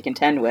list to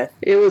contend with.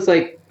 It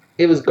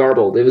was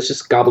garbled. It was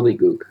just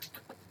gobbledygook.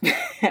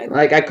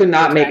 Like I could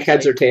not make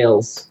heads or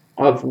tails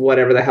of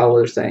whatever the hell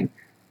they're saying.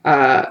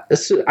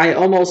 I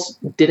almost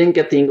didn't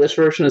get the English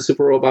version of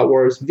Super Robot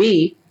Wars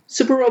V.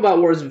 Super Robot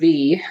Wars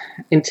V,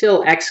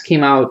 until X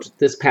came out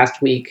this past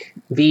week,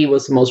 V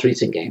was the most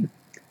recent game.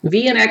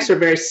 V and X are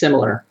very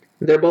similar.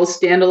 They're both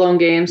standalone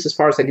games, as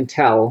far as I can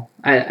tell.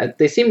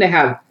 They seem to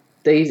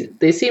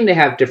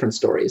have different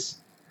stories.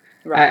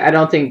 Right. I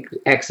don't think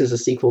X is a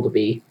sequel to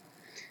V.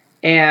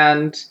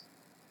 And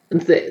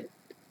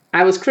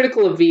I was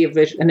critical of V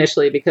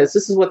initially because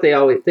this is what they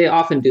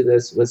often do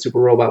this with Super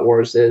Robot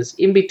Wars is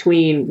in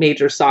between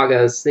major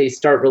sagas, they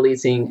start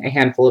releasing a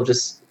handful of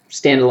just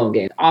standalone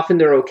games. Often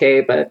they're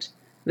okay, but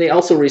they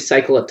also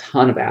recycle a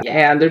ton of assets.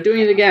 And they're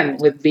doing it again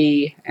with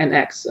V and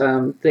X.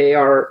 They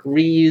are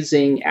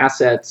reusing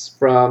assets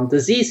from the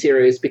Z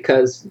series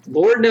because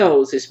Lord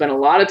knows they spent a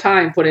lot of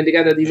time putting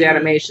together these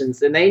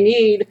animations and they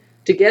need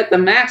to get the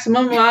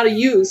maximum amount of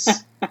use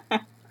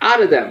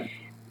out of them.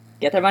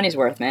 Get their money's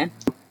worth, man.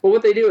 Well,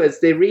 what they do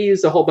is they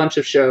reuse a whole bunch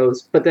of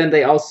shows, but then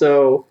they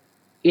also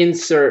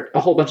insert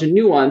a whole bunch of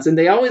new ones, and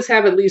they always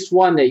have at least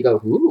one that you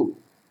go, ooh.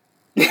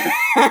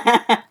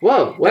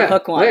 Whoa,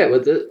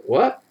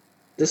 what?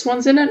 This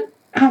one's in it?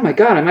 Oh my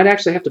god, I might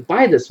actually have to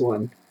buy this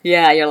one.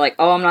 Yeah, you're like,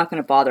 oh, I'm not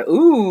going to bother.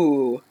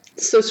 Ooh.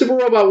 So Super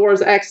Robot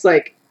Wars X,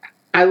 like,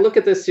 I look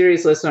at this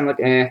series list and I'm like,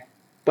 eh.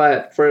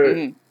 But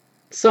for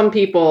some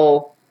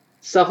people,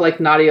 stuff like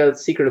Nadia,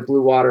 Secret of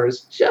Blue Water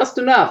is just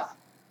enough.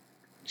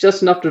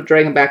 Just enough to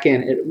drag him back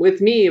in. With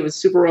me, it was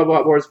Super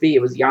Robot Wars V.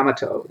 It was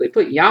Yamato. They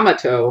put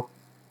Yamato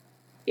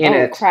in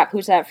it. Oh, crap.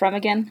 Who's that from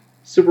again?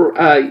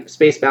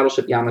 Space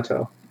Battleship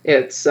Yamato.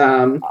 It's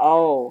from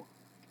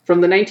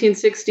the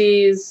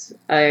 1960s.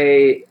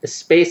 A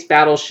space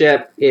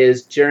battleship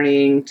is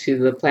journeying to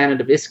the planet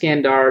of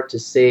Iskandar to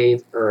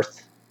save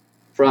Earth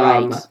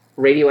from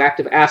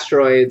radioactive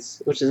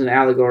asteroids, which is an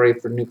allegory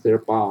for nuclear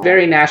bomb.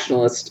 Very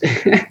nationalist.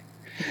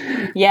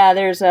 Yeah,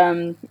 there's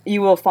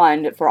you will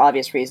find, for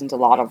obvious reasons, a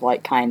lot of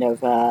like kind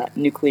of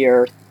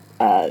nuclear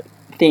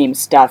themed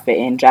stuff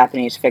in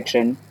Japanese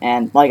fiction,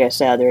 and like I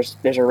said,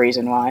 there's a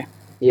reason why.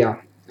 Yeah.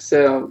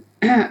 So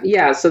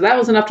so that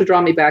was enough to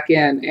draw me back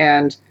in,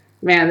 and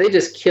man, they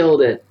just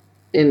killed it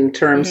in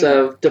terms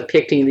of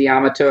depicting the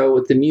Yamato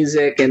with the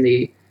music and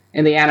the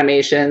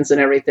animations and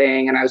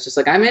everything, and I was just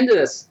like, I'm into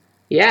this.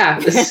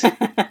 Yeah, this.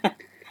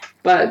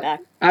 But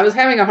I was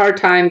having a hard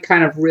time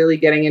kind of really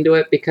getting into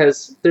it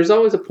because there's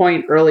always a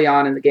point early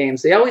on in the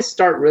games. They always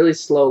start really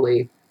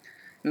slowly.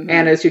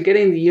 And as you're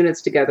getting the units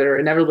together,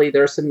 inevitably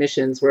there are some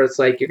missions where it's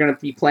like you're going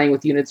to be playing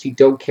with units you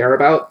don't care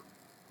about.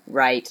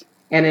 Right.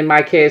 And in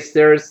my case,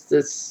 there's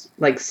this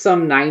like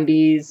some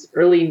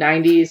early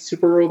 90s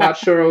Super Robot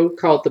show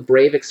called The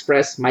Brave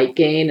Express Might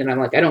Gain. And I'm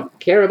like, I don't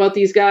care about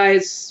these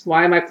guys.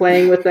 Why am I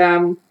playing with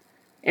them?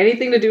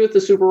 Anything to do with the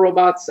Super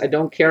Robots, I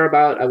don't care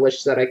about. I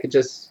wish that I could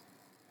just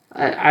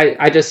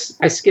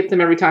I skip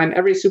them every time.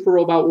 Every Super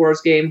Robot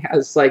Wars game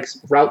has like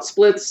route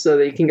splits so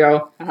that you can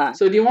go,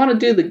 so do you want to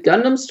do the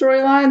Gundam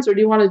storylines or do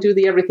you want to do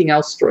the everything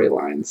else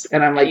storylines?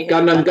 And I'm like,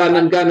 Gundam,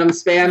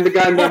 spam the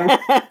Gundam.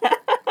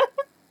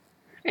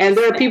 And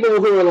there are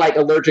people who are like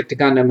allergic to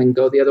Gundam and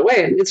go the other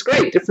way. And it's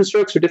great. Different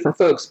strokes for different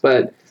folks.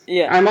 But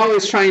I'm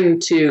always trying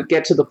to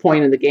get to the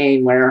point in the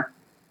game where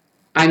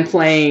I'm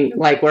playing,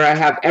 like where I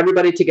have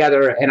everybody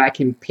together and I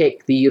can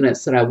pick the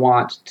units that I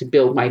want to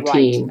build my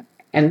team.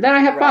 And then I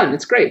have fun.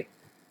 It's great.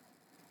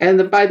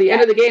 And by the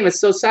end of the game, it's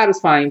so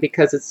satisfying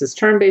because it's this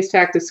turn-based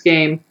tactics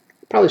game.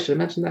 Probably should have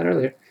mentioned that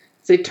earlier.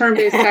 It's a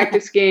turn-based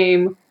tactics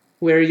game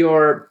where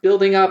you're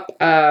building up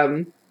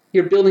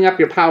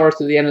your power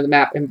through the end of the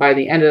map, and by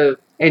the end of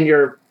and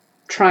you're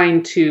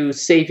trying to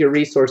save your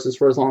resources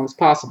for as long as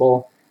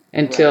possible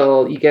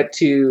until you get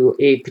to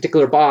a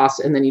particular boss,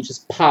 and then you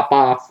just pop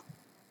off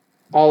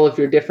all of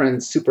your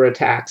different super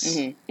attacks,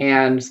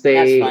 and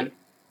they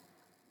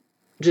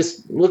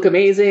just look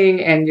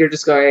amazing, and you're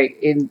just going,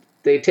 and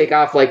they take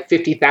off like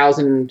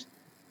 50,000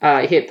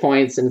 hit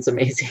points, and it's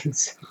amazing.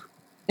 So,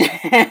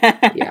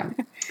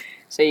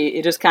 So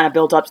it just kind of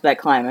builds up to that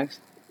climax.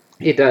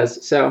 It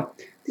does. So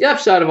the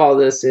upshot of all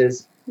this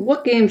is,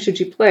 what game should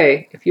you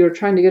play if you're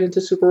trying to get into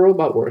Super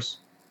Robot Wars?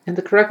 And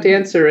the correct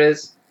answer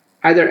is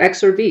either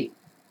X or V.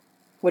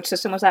 Which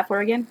system was that for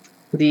again?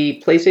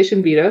 The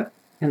PlayStation Vita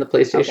and the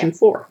PlayStation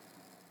 4.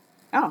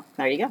 Oh,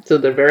 there you go. So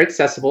they're very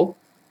accessible.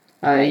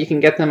 You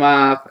can get them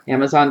off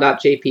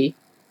Amazon.jp,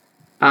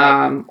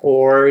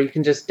 or you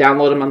can just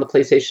download them on the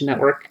PlayStation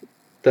Network.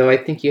 Though I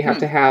think you have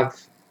to have,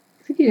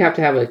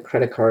 a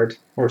credit card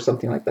or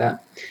something like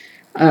that.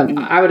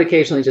 I would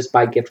occasionally just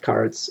buy gift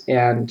cards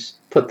and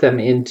put them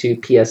into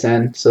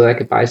PSN so that I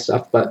could buy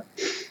stuff. But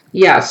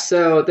yeah,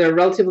 so they're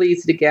relatively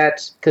easy to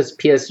get because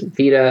PS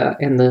Vita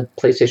and the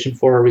PlayStation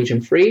 4 are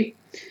region free,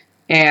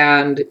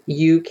 and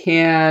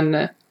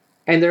and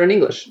they're in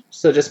English.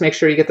 So just make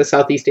sure you get the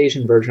Southeast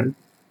Asian version.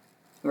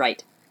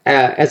 Right.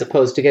 As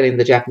opposed to getting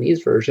the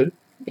Japanese version.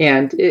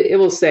 And it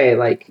will say,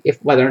 like,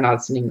 whether or not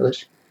it's in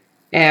English.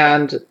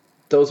 And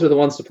those are the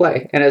ones to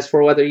play. And as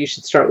for whether you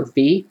should start with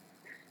V,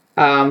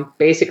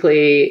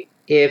 basically,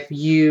 if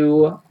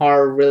you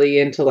are really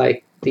into,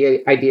 like,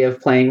 the idea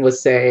of playing with,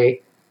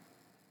 say,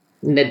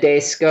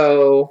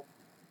 Nadesco,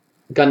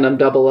 Gundam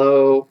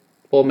 00,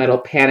 Full Metal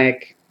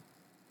Panic,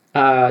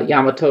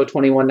 Yamato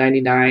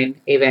 2199,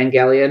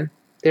 Evangelion,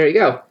 there you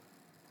go.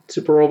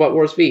 Super Robot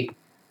Wars V.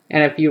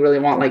 And if you really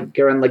want, like,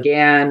 Gurren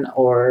Lagann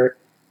or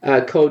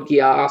Code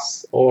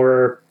Geass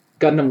or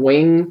Gundam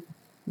Wing,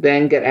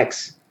 then get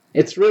X.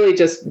 It's really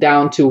just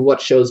down to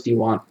what shows do you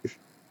want.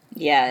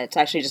 Yeah, it's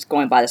actually just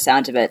going by the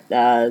sound of it.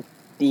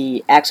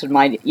 The X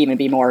might even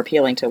be more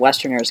appealing to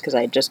Westerners because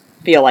I just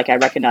feel like I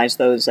recognize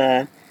those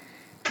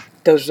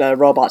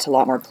robots a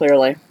lot more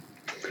clearly.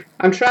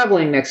 I'm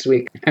traveling next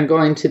week. I'm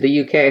going to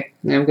the UK.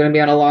 And I'm going to be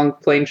on a long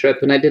plane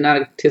trip, and I did not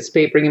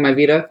anticipate bringing my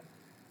Vita.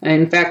 I,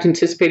 in fact,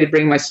 anticipated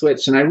bringing my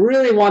Switch, and I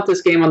really want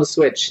this game on the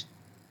Switch.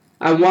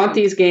 I want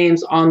these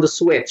games on the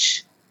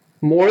Switch.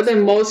 More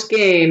than most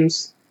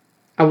games,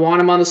 I want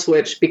them on the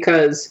Switch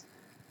because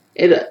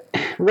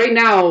right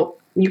now,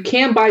 you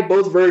can buy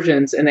both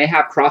versions, and they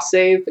have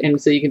cross-save,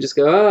 and so you can just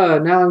go, oh,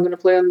 now I'm going to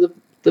play on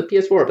the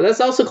PS4. But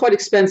that's also quite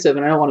expensive,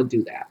 and I don't want to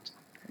do that.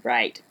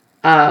 Right.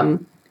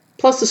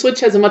 Plus, the Switch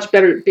has a much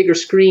bigger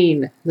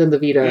screen than the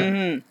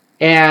Vita,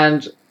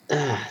 and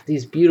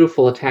these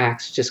beautiful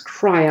attacks just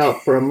cry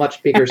out for a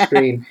much bigger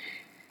screen.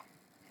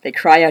 They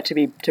cry out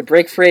to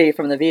break free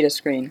from the Vita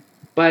screen.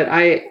 But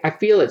I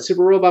feel it.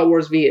 Super Robot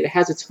Wars V, it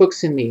has its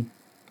hooks in me.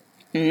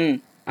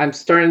 I'm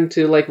starting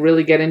to like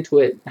really get into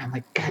it. I'm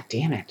like, God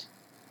damn it!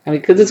 I mean,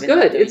 because it's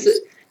good.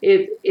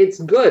 It's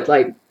good.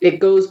 Like, it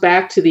goes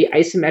back to the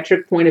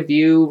isometric point of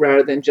view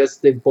rather than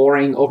just the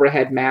boring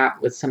overhead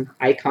map with some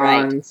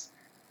icons.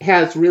 Right. It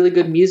has really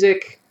good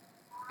music.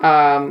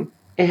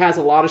 It has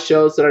a lot of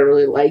shows that I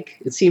really like.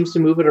 It seems to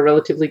move at a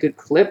relatively good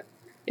clip.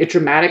 It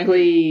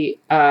dramatically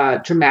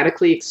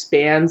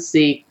expands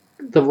the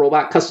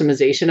robot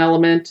customization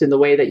element in the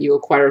way that you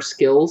acquire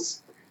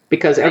skills,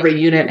 because every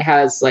unit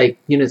has like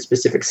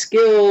unit-specific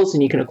skills,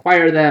 and you can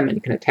acquire them and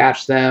you can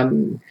attach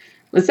them.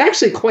 It's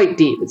actually quite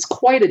deep. It's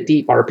quite a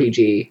deep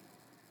RPG,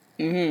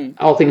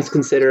 all things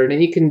considered.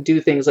 And you can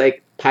do things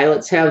like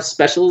pilots have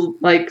special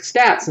like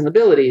stats and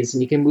abilities,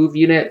 and you can move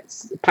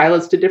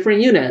pilots to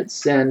different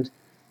units, and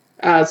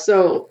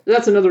so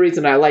that's another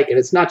reason I like it.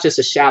 It's not just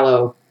a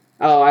shallow,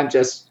 I'm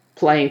just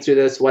playing through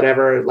this,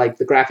 whatever, like,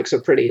 the graphics are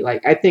pretty.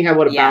 Like, I think I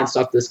would have bounced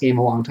off this game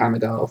a long time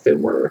ago if it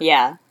were.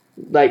 Yeah.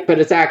 Like, but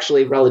it's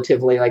actually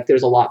relatively, like,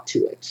 there's a lot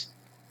to it.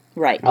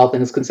 Right. All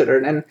things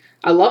considered. And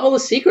I love all the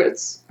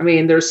secrets. I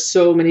mean, there's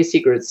so many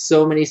secrets,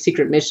 so many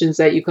secret missions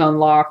that you can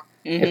unlock.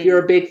 If you're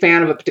a big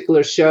fan of a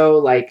particular show,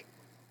 like,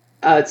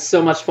 it's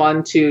so much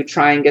fun to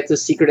try and get the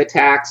secret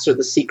attacks or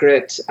the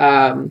secret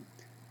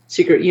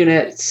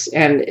units,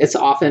 and it's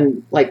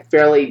often like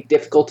fairly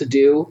difficult to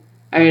do.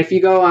 I mean, if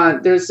you go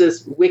on, there's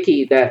this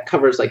wiki that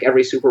covers like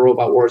every Super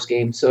Robot Wars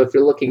game. So if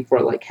you're looking for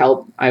like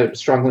help, I would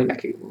strongly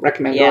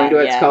recommend going to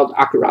it. It's called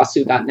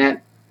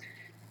akurasu.net.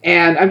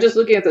 And I'm just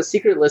looking at the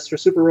secret list for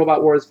Super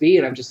Robot Wars V,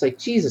 and I'm just like,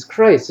 Jesus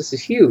Christ, this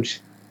is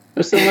huge.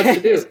 There's so much to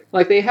do.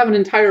 Like, they have an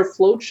entire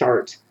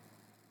flowchart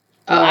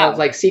of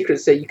like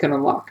secrets that you can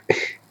unlock.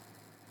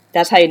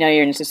 That's how you know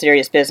you're in some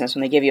serious business,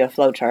 when they give you a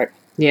flowchart.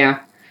 Yeah.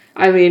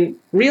 I mean,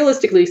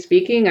 realistically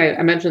speaking,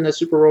 I mentioned that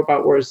Super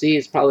Robot Wars Z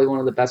is probably one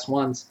of the best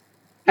ones.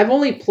 I've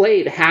only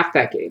played half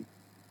that game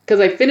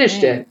because I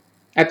finished it.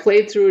 I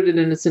played through it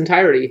in its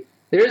entirety.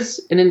 There's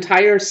an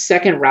entire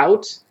second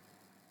route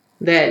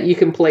that you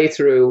can play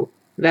through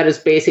that is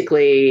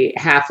basically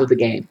half of the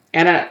game.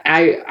 And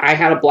I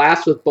had a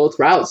blast with both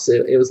routes.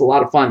 It was a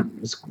lot of fun.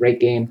 It was a great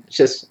game. It's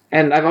just,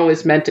 and I've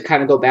always meant to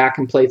kind of go back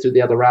and play through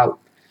the other route.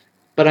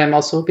 But I'm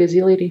also a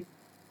busy lady.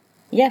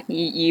 Yeah,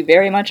 you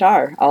very much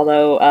are.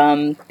 Although,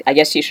 I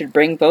guess you should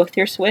bring both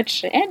your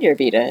Switch and your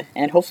Vita,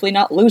 and hopefully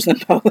not lose them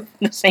both at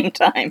the same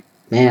time.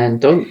 Man,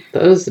 that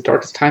is the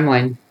darkest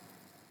timeline.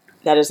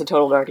 That is the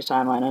total darkest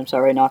timeline. I'm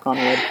sorry, knock on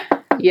wood.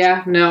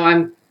 Yeah, no,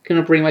 I'm going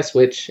to bring my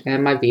Switch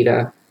and my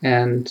Vita,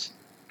 and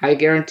I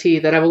guarantee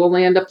that I will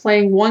only end up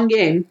playing one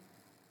game,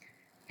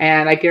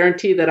 and I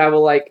guarantee that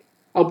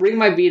I'll bring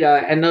my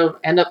Vita and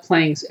end up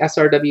playing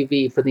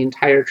SRWV for the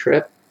entire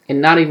trip, and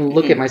not even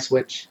look at my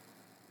Switch.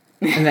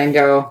 And then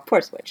go, poor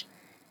Switch.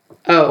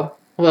 Oh,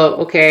 well,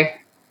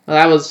 okay. Well,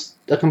 that was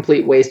a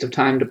complete waste of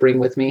time to bring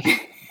with me.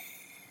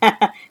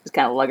 Just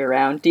kind of lug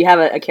around. Do you have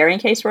a carrying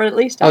case for it at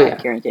least? I have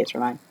a carrying case for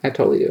mine. I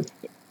totally do.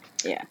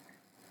 Yeah.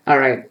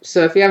 Alright,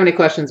 so if you have any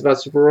questions about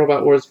Super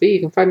Robot Wars V, you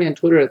can find me on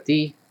Twitter at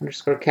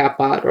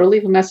 _CapBot, or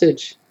leave a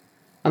message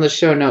on the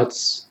show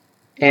notes.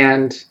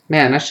 And,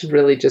 man, I should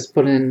really just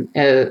put in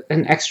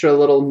an extra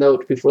little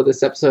note before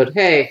this episode.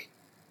 Hey,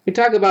 we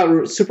talk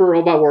about Super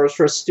Robot Wars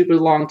for a stupid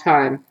long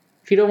time.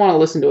 If you don't want to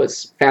listen to it,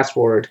 fast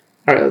forward.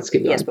 Alright, let's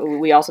keep going. Yes, but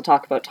we also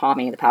talk about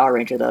Tommy, the Power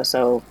Ranger, though,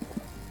 so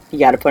you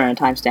gotta put in a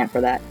timestamp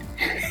for that.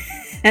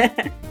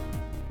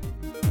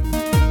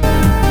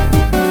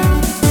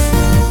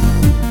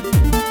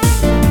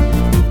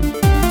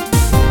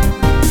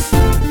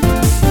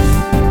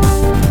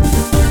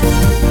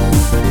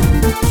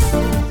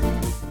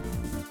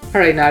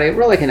 Alright, Nadia,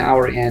 we're like an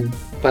hour in,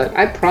 but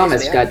I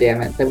promised,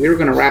 goddammit, that we were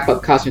going to wrap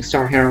up Cosmic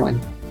Star Heroine.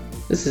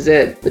 This is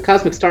it. The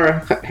Cosmic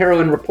Star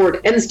Heroine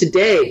report ends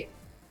today.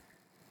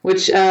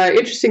 Which,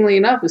 interestingly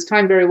enough, is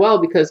timed very well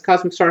because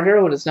Cosmic Star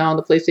Heroine is now on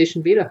the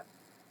PlayStation Vita.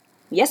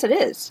 Yes, it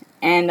is.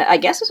 And I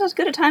guess it's as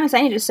good a time as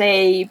any to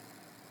say,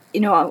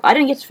 I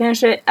didn't get to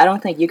finish it. I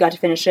don't think you got to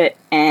finish it.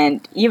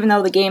 And even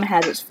though the game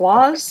has its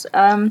flaws,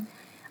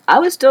 I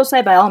would still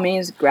say by all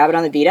means grab it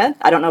on the Vita.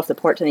 I don't know if the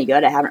port's any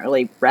good. I haven't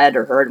really read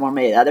or heard one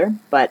way or the other.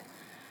 But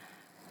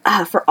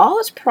for all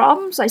its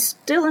problems, I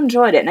still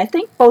enjoyed it. And I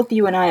think both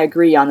you and I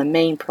agree on the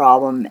main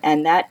problem,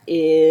 and that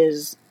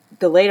is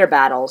the later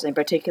battles in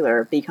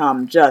particular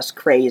become just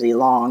crazy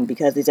long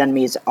because these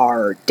enemies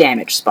are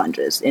damage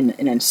sponges in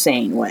an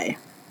insane way.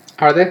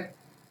 Are they?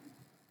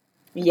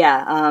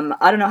 Yeah,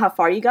 I don't know how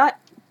far you got.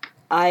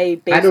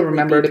 I don't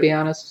remember, to be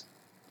honest.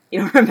 You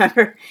don't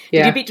remember?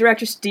 Yeah. Did you beat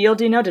Director Steel,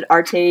 do you know? Did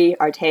Arte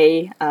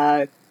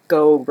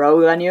go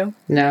rogue on you?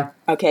 No.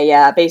 Okay,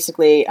 yeah,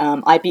 basically,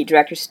 I beat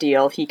Director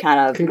Steel. He kind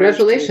of...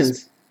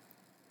 Congratulations.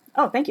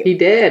 Oh, thank you. He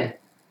did.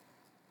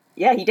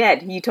 Yeah, he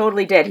did. He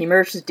totally did. He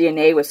merged his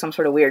DNA with some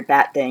sort of weird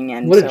bat thing,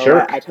 and what a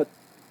jerk.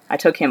 I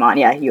took him on.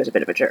 Yeah, he was a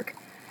bit of a jerk.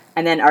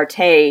 And then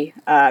Arte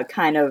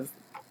kind of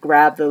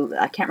grabbed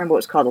I can't remember what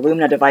it was called, the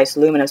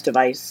Luminous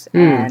device,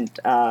 and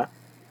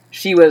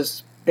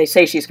they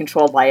say she's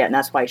controlled by it, and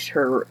that's why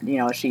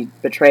she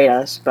betrayed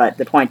us, but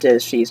the point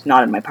is she's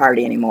not in my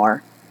party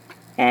anymore,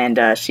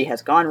 and she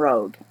has gone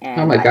rogue,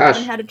 and oh my gosh. I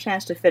haven't had a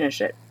chance to finish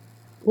it.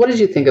 What did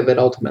you think of it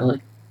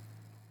ultimately?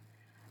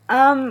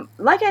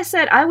 Like I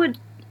said, I would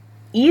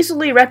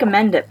easily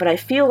recommend it, but I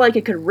feel like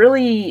it could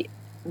really,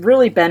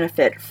 really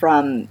benefit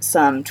from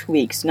some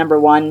tweaks. Number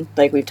one,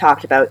 like we've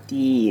talked about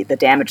the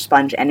damage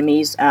sponge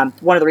enemies.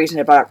 One of the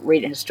reasons I brought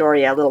Radiant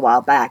Historia a little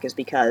while back is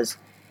because,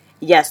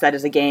 yes, that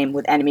is a game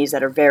with enemies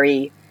that are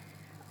very,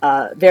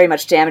 very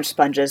much damage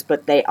sponges,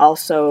 but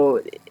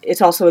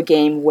it's also a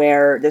game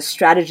where the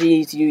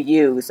strategies you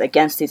use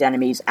against these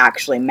enemies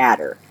actually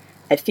matter.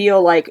 I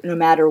feel like no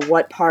matter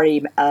what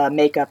party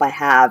makeup I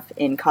have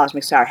in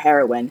Cosmic Star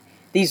Heroine,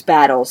 these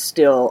battles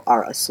still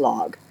are a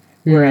slog.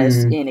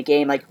 Whereas in a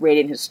game like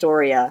Radiant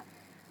Historia,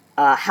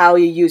 how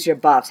you use your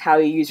buffs, how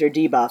you use your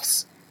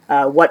debuffs,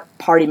 what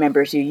party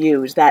members you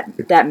use,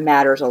 that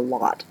matters a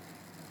lot.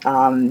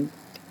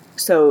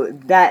 So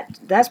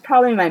that's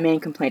probably my main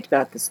complaint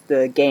about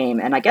the game.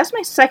 And I guess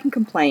my second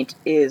complaint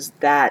is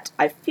that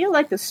I feel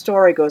like the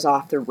story goes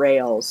off the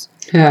rails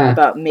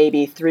about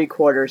maybe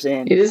 3/4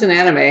 in. It is an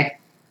anime.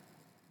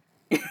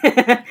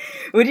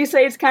 Would you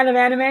say it's kind of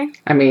anime?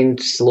 I mean,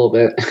 just a little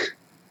bit.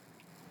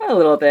 A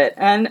little bit.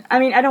 And, I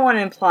mean, I don't want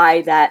to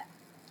imply that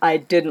I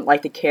didn't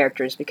like the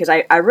characters, because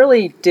I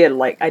really did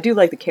I do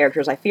like the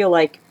characters. I feel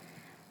like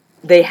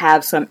they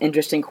have some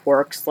interesting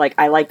quirks. Like,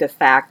 I like the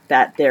fact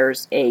that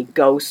there's a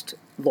ghost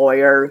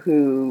lawyer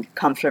who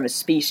comes from a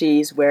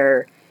species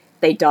where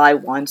they die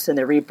once and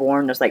they're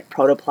reborn as, like,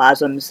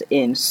 protoplasms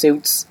in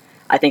suits.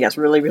 I think that's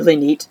really, really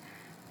neat.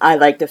 I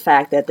like the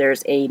fact that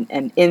there's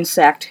an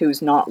insect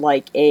who's not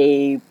like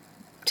a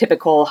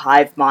typical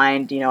hive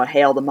mind,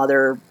 Hail the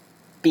Mother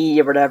bee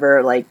or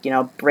whatever, like,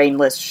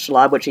 brainless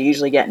schlub, which you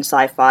usually get in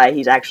sci-fi.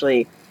 He's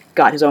actually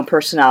got his own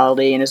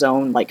personality and his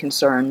own, like,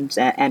 concerns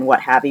and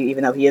what have you,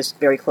 even though he is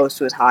very close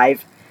to his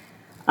hive.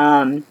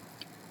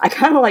 I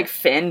kind of like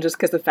Finn, just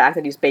because the fact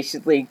that he's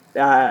basically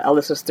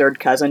Alyssa's third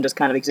cousin, just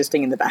kind of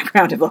existing in the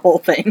background of the whole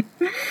thing.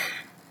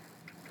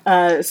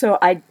 So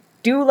I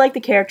do like the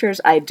characters.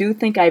 I do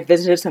think I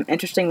visited some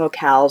interesting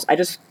locales. I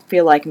just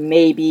feel like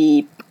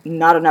maybe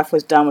not enough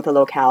was done with the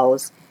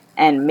locales,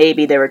 and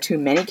maybe there were too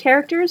many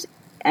characters,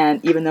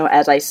 and even though,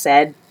 as I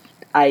said,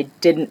 I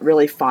didn't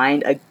really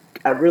find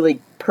a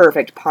really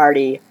perfect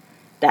party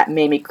that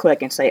made me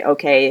click and say,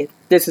 okay,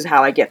 this is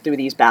how I get through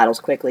these battles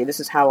quickly, this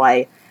is how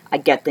I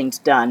get things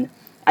done.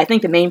 I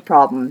think the main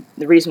problem,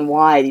 the reason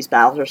why these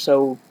battles are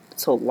so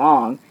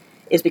long,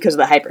 is because of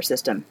the hyper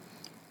system.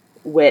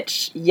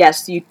 Which,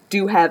 yes, you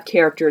do have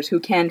characters who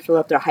can fill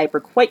up their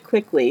hyper quite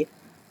quickly,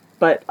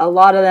 but a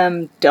lot of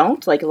them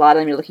don't. Like, a lot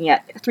of them you're looking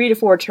at 3 to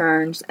 4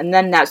 turns, and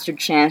then that's your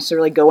chance to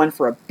really go in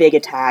for a big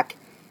attack.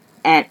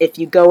 And if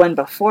you go in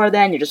before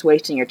then, you're just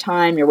wasting your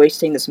time. You're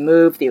wasting this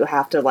move that you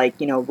have to, like,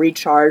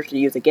 recharge to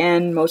use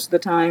again most of the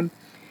time.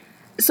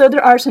 So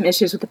there are some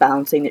issues with the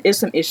balancing. There is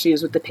some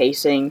issues with the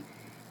pacing.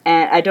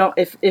 And I don't...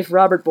 If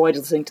Robert Boyd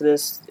is listening to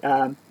this,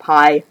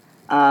 hi.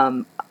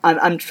 I'm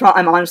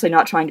honestly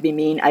not trying to be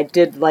mean. I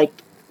did like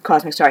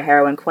Cosmic Star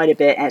Heroine quite a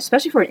bit, and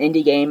especially for an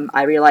indie game,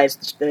 I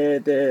realized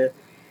the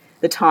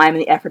time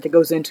and the effort that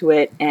goes into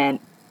it, and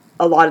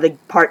a lot of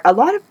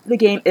the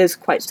game is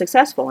quite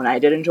successful, and I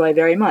did enjoy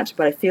very much.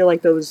 But I feel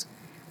like those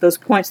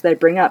points that I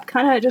bring up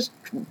kind of just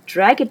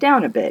drag it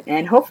down a bit.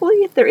 And hopefully,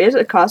 if there is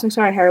a Cosmic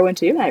Star Heroine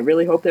 2, and I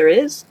really hope there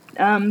is,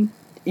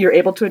 you're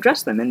able to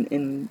address them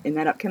in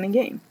that upcoming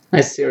game.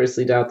 I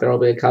seriously doubt there will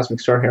be a Cosmic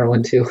Star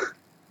Heroine 2.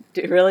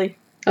 Really?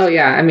 Oh,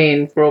 yeah. I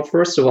mean, well,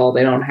 first of all,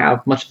 they don't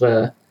have much of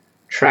a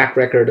track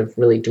record of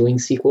really doing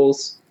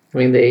sequels. I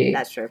mean,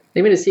 That's true.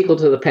 They made a sequel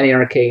to the Penny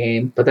Arcade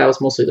game, but that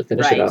was mostly to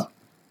finish it up.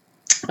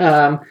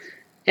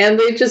 And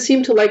they just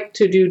seem to like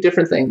to do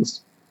different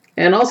things.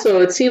 And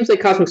also, it seems like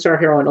Cosmic Star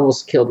Heroine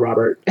almost killed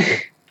Robert.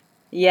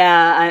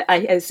 Yeah,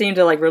 I seem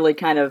to, like, really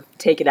kind of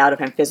take it out of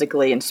him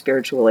physically and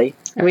spiritually.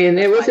 I mean,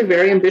 it was a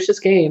very ambitious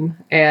game,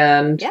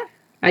 and yeah.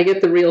 I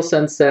get the real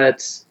sense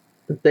that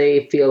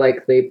they feel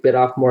like they bit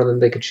off more than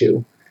they could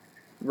chew.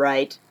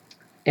 Right.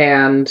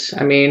 And,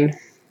 I mean,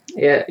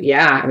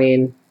 I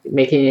mean,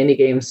 making indie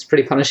games is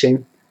pretty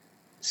punishing.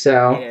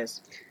 So, it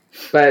is.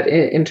 But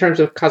in terms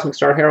of Cosmic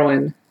Star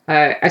Heroine,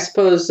 I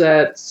suppose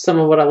that some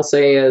of what I will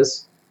say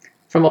is,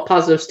 from a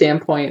positive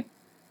standpoint,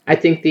 I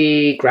think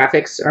the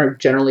graphics are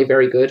generally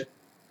very good.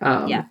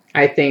 Yeah.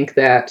 I think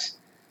that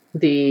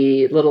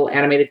the little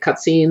animated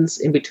cutscenes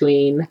in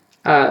between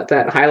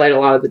that highlight a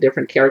lot of the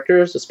different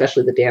characters,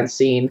 especially the dance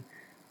scene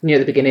near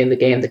the beginning of the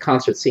game, the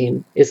concert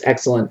scene, is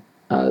excellent.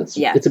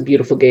 It's a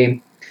beautiful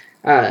game.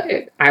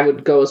 I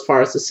would go as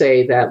far as to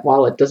say that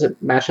while it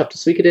doesn't match up to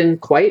Suikoden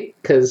quite,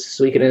 because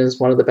Suikoden is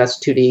one of the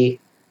best 2D...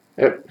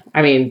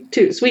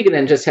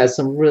 Suikoden just has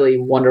some really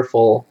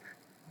wonderful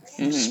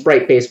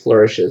sprite-based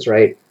flourishes,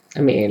 right? I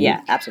mean...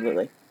 Yeah,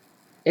 absolutely.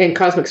 And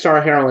Cosmic Star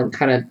Heroine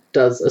kind of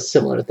does a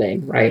similar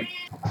thing, right?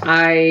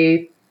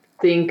 I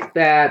think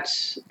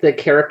that the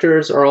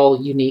characters are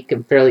all unique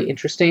and fairly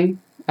interesting.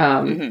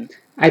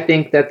 I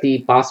think that the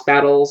boss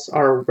battles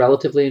are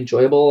relatively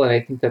enjoyable, and I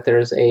think that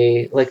there's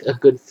a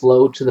good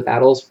flow to the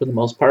battles for the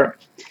most part.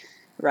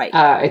 Right.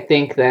 I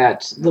think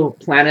that the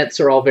planets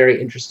are all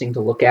very interesting to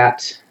look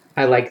at.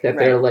 I like that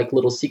they're like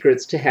little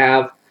secrets to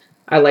have.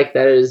 I like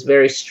that it is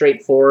very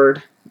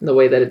straightforward in the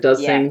way that it does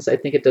things. I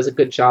think it does a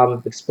good job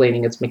of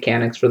explaining its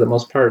mechanics for the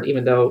most part,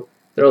 even though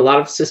there are a lot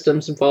of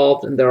systems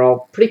involved, and they're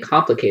all pretty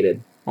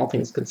complicated, all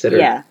things considered.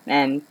 Yeah,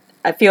 and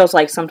it feels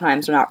like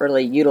sometimes they're not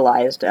really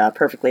utilized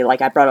perfectly.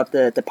 Like I brought up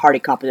the party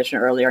composition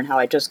earlier and how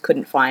I just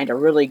couldn't find a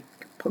really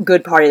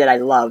good party that I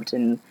loved.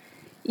 And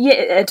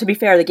yeah, to be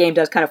fair, the game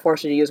does kind of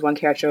force you to use one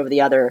character over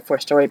the other for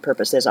story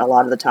purposes a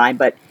lot of the time.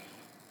 But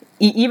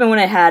even when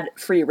I had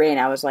free reign,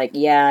 I was like,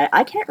 yeah,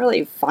 I can't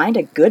really find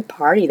a good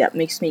party that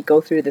makes me go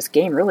through this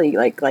game really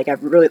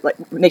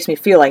makes me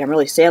feel like I'm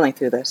really sailing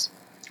through this.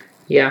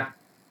 Yeah.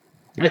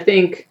 I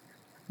think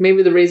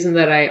maybe the reason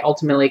that I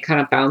ultimately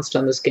kind of bounced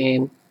on this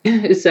game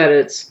is that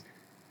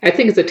I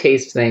think it's a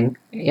taste thing.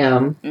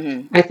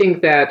 I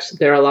think that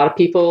there are a lot of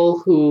people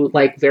who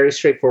like very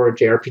straightforward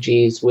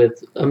JRPGs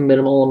with a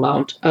minimal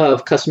amount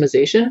of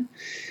customization.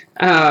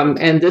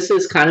 And this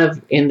is kind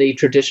of in the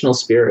traditional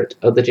spirit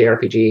of the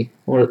JRPG.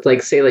 Or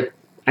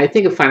I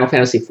think of Final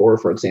Fantasy IV,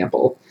 for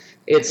example.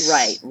 It's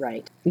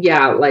right.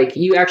 Yeah, like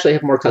you actually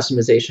have more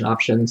customization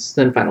options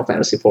than Final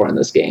Fantasy IV in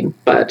this game.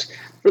 But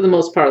for the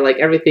most part, like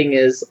everything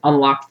is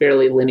unlocked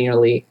fairly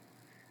linearly.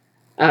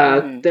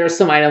 There are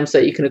some items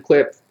that you can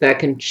equip that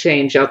can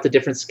change out the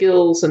different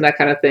skills and that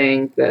kind of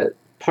thing. That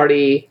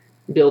party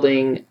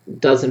building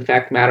does in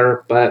fact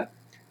matter, but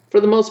for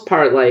the most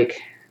part,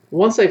 like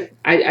once I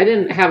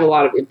didn't have a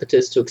lot of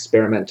impetus to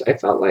experiment. I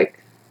felt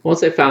like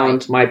once I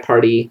found my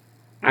party,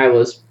 I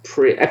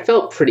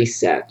felt pretty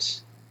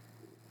set.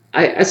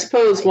 I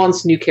suppose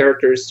once new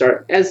characters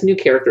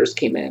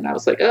came in, I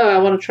was like, oh, I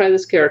want to try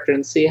this character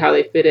and see how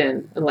they fit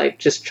in, and like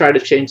just try to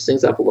change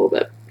things up a little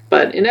bit.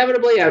 But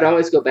inevitably, I would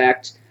always go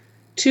back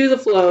to the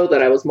flow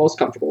that I was most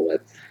comfortable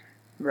with.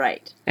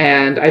 Right.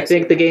 And I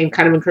think the game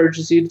kind of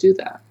encourages you to do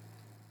that.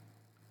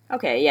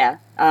 Okay, yeah.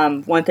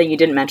 One thing you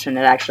didn't mention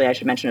that actually I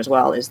should mention as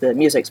well is the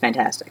music's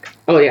fantastic.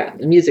 Oh yeah,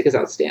 the music is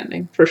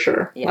outstanding, for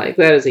sure. Yeah. Like,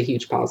 that is a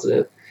huge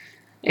positive.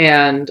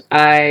 And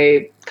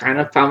I kind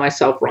of found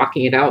myself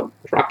rocking out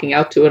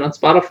to it on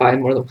Spotify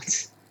more than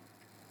once.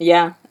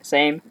 Yeah,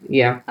 same.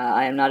 Yeah.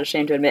 I am not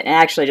ashamed to admit. And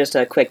actually, just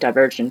a quick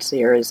divergence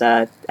here is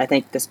I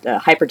think this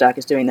Hyperduck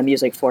is doing the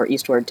music for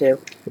Eastward too.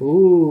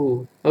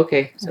 Ooh,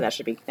 okay. So that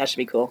should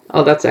be cool.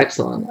 Oh, that's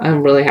excellent.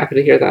 I'm really happy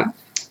to hear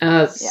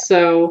that.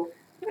 So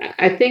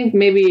I think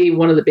maybe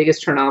one of the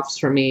biggest turnoffs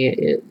for me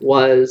it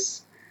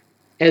was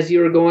as you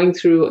were going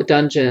through a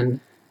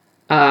dungeon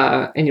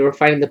and you were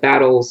fighting the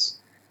battles,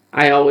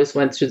 I always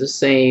went through the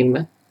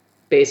same,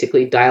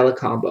 basically,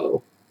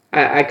 dial-a-combo.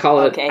 I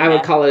call it. Okay, I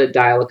would call it a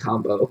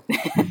dial-a-combo.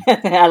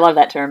 I love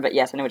that term, but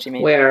yes, I know what you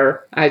mean.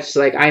 Where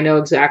I know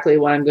exactly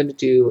what I'm going to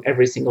do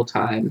every single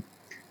time,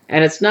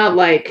 and it's not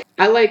like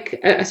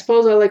I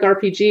suppose I like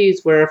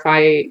RPGs where if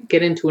I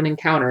get into an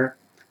encounter,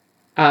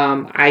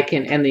 I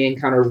can end the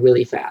encounter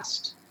really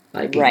fast.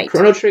 Like in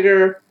Chrono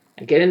Trigger,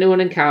 I get into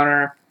an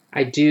encounter,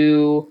 I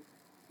do,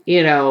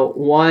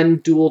 one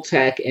dual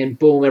tech, and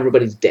boom,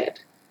 everybody's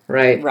dead.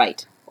 Right?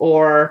 Right.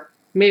 Or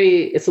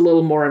maybe it's a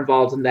little more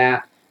involved in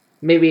that.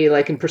 Maybe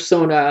like in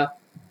Persona,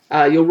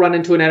 you'll run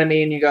into an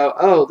enemy and you go,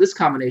 oh, this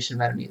combination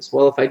of enemies.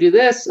 Well, if I do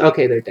this,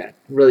 okay, they're dead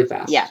really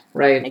fast. Yeah.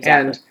 Right? Exactly.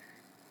 And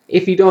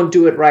if you don't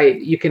do it right,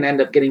 you can end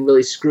up getting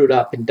really screwed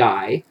up and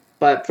die.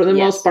 But for the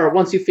most part,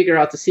 once you figure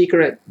out the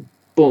secret,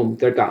 boom,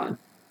 they're gone.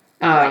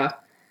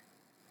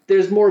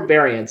 There's more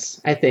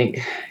variance, I think,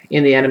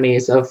 in the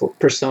enemies of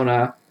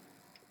Persona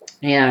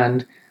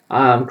and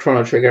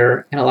Chrono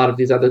Trigger and a lot of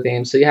these other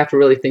games, so you have to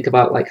really think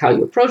about like how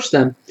you approach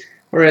them.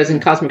 Whereas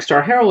in Cosmic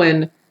Star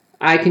Heroine,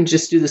 I can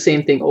just do the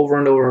same thing over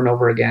and over and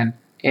over again,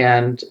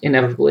 and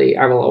inevitably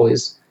I will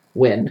always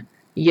win.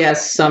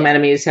 Yes, some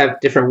enemies have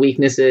different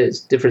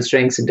weaknesses, different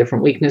strengths and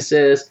different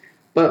weaknesses,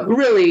 but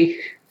really,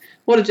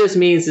 what it just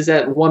means is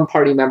that one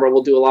party member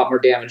will do a lot more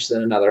damage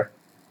than another.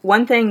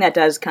 One thing that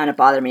does kind of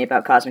bother me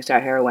about Cosmic Star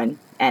Heroine,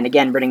 and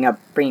again bringing up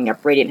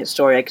Radiant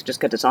Historia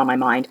just because it's on my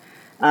mind.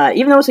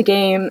 Even though it's a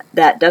game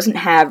that doesn't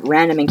have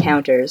random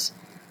encounters,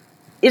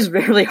 it's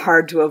really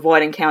hard to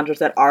avoid encounters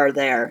that are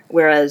there.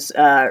 Whereas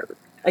a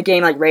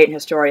game like Radiant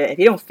Historia, if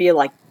you don't feel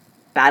like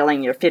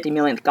battling your 50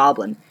 millionth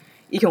goblin,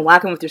 you can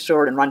whack him with your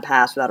sword and run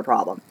past without a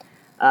problem.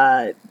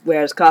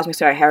 Whereas Cosmic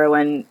Star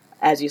Heroine,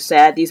 as you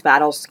said, these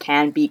battles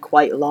can be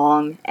quite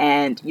long,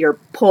 and you're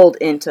pulled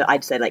into,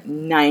 I'd say, like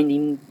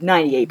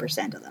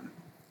 98% of them.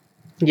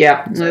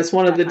 Yeah, so that's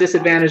one of the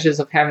disadvantages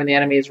of having the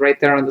enemies right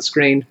there on the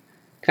screen.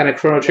 Kind of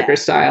Chrono Trigger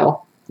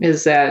style,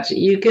 is that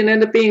you can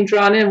end up being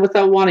drawn in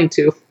without wanting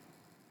to.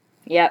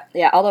 Yeah.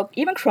 Although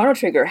even Chrono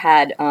Trigger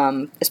had,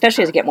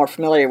 especially as you get more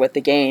familiar with the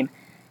game,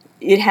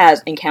 it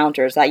has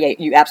encounters that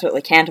you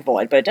absolutely can't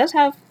avoid, but it does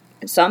have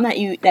some that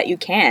you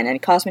can.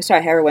 And Cosmic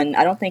Star Heroine,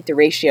 I don't think the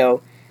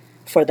ratio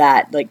for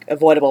that, like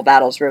avoidable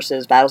battles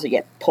versus battles that you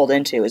get pulled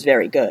into, is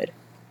very good.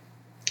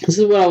 This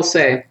is what I'll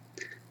say.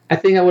 I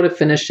think I would have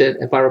finished it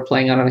if I were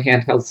playing on a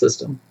handheld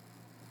system.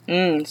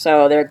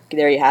 So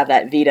there you have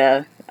that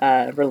Vita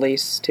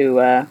release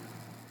to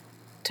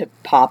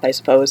pop, I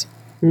suppose.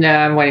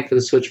 Nah, I'm waiting for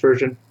the Switch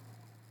version.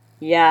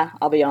 Yeah,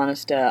 I'll be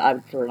honest. I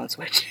would prefer it on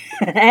Switch,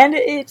 and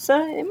it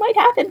might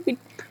happen. I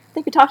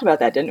think we talked about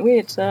that, didn't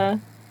we?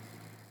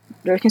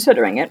 They're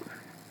considering it.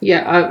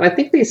 Yeah, I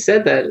think they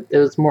said that it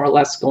was more or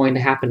less going to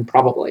happen,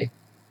 probably.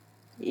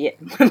 Yeah,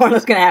 more or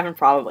less going to happen,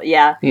 probably.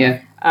 Yeah.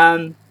 Yeah.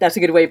 That's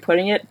a good way of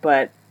putting it,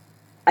 but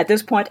at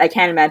this point, I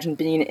can't imagine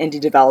being an indie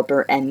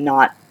developer and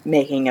not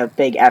making a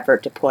big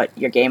effort to put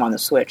your game on the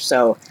Switch.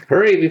 So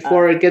hurry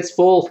before it gets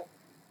full.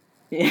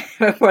 Yeah,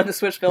 before the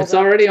Switch fills. It's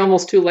already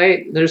almost too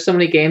late. There's so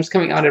many games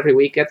coming out every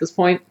week at this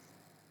point.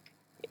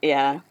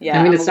 Yeah.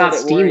 I mean, it's not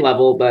Steam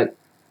level, but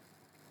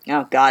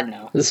oh God,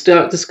 no. The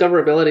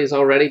discoverability is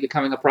already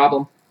becoming a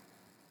problem.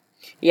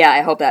 Yeah,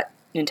 I hope that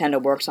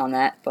Nintendo works on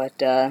that,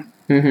 but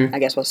I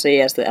guess we'll see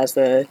as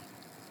the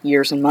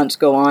years and months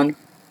go on.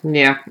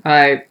 Yeah,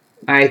 I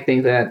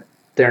think that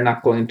they're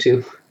not going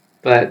to,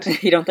 but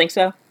you don't think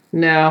so?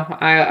 No,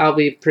 I'll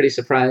be pretty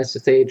surprised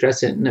if they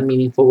address it in a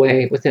meaningful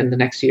way within the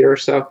next year or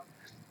so.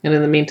 And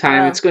in the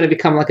meantime, it's going to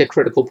become like a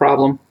critical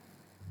problem.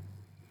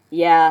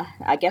 Yeah,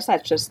 I guess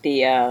that's just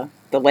the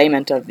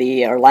lament of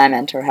or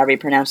lament, or however you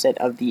pronounce it,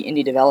 of the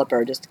indie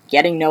developer. Just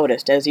getting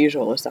noticed, as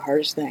usual, is the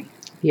hardest thing.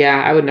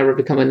 Yeah, I would never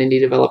become an indie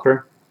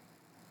developer.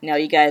 No,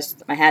 you guys,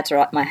 my hat's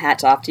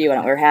off to you. I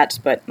don't wear hats,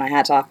 but my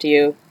hat's off to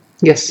you.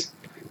 Yes.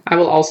 I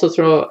will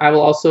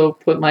also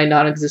put my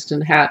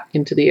non-existent hat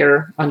into the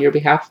air on your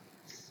behalf.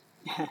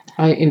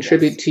 In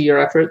tribute to your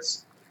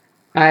efforts.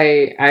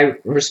 I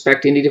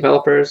respect indie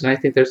developers, and I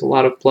think there's a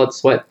lot of blood,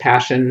 sweat,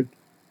 passion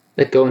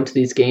that go into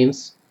these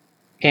games.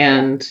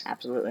 And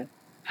absolutely.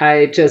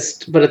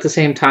 But at the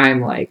same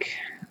time, like,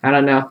 I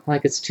don't know,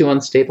 like, it's too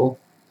unstable.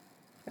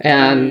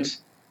 And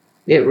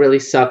it really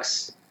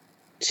sucks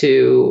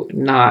to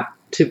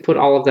put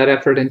all of that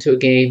effort into a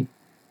game,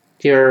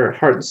 your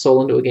heart and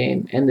soul into a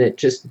game, and it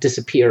just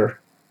disappear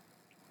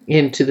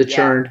into the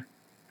churn.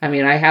 I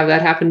mean, I have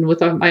that happen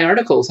with my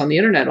articles on the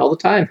internet all the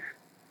time.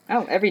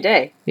 Oh, every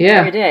day. Yeah.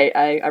 Every day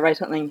I write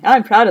something,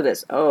 I'm proud of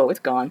this. Oh, it's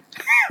gone.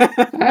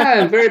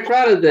 I'm very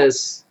proud of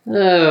this.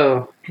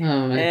 Oh,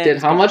 it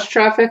did how much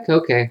traffic?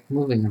 Okay,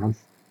 moving on.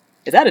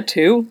 Is that a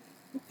 2?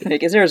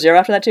 Like, is there a 0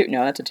 after that 2?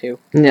 No, that's a 2.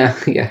 Yeah,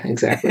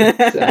 exactly.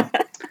 So,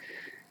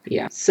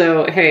 yeah.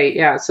 So, hey,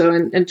 yeah, so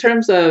in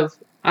terms of,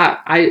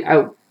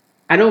 I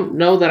don't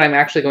know that I'm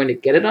actually going to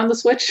get it on the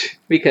Switch,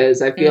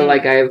 because I feel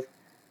like I've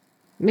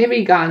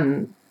maybe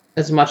gotten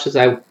as much as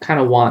I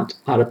kind of want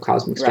out of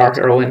Cosmic Star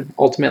Heroine,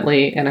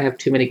 ultimately, and I have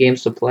too many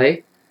games to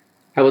play.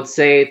 I would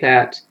say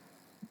that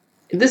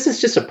this is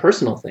just a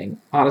personal thing,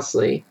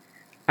 honestly.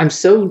 I'm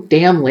so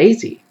damn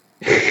lazy.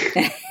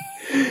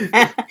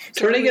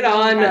 Turning it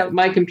on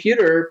my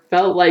computer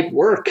felt like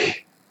work.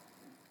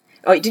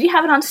 Oh, did you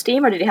have it on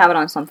Steam, or did you have it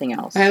on something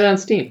else? I had it on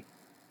Steam.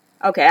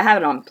 Okay, I have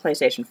it on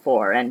PlayStation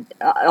 4, and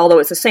although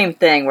it's the same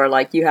thing where,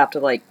 like, you have to,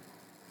 like,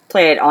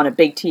 play it on a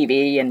big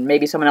TV, and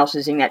maybe someone else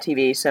is using that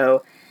TV,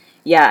 so,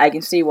 yeah, I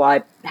can see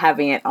why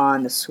having it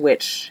on the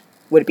Switch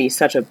would be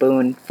such a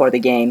boon for the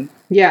game.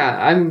 Yeah,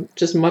 I'm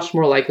just much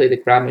more likely to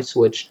grab my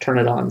Switch, turn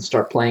it on, and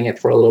start playing it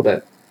for a little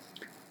bit.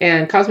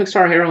 And Cosmic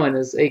Star Heroine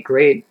is a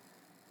great...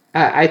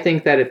 I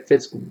think that it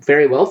fits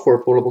very well for a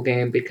portable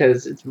game,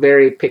 because it's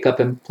very pick up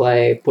and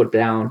play, put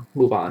down,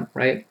 move on,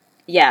 right?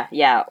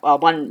 Yeah. Well,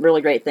 one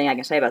really great thing I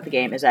can say about the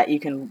game is that you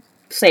can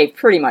save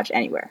pretty much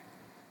anywhere.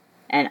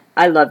 And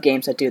I love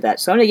games that do that.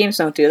 So many games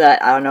don't do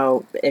that. I don't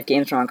know if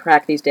games are on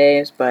crack these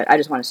days, but I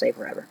just want to save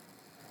forever.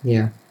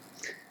 Yeah.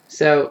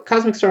 So,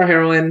 Cosmic Star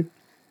Heroine,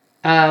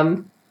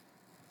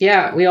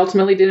 we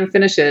ultimately didn't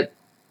finish it,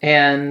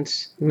 and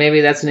maybe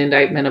that's an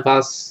indictment of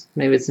us,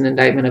 maybe it's an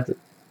indictment of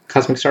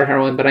Cosmic Star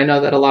Heroine, but I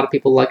know that a lot of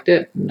people liked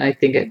it, and I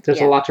think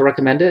there's a lot to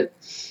recommend it.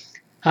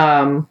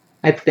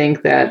 I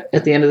think that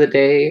at the end of the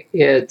day,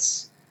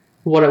 it's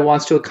what it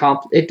wants to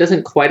accomplish. It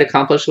doesn't quite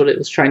accomplish what it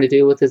was trying to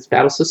do with its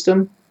battle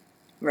system.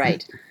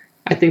 Right.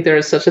 I think there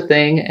is such a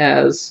thing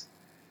as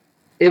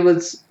it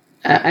was.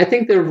 I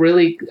think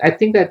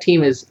that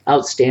team is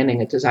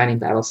outstanding at designing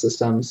battle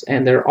systems,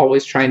 and they're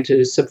always trying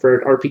to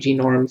subvert RPG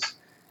norms.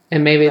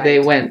 And maybe they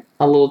went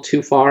a little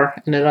too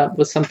far, ended up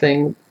with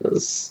something that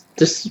was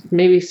just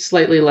maybe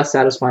slightly less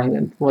satisfying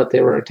than what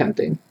they were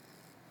attempting.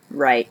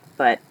 Right,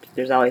 but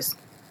there's always,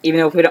 even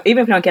if we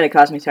don't get a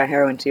Cosmic Star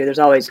Heroine 2, there's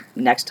always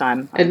next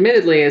time.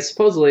 Admittedly,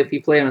 supposedly if you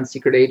play it on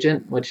Secret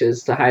Agent, which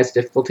is the highest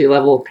difficulty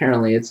level,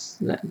 apparently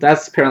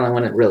that's apparently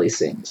when it really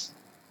sings.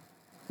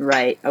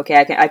 Right.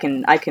 Okay. I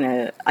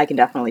can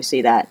definitely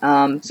see that.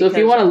 So if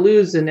you want to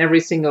lose in every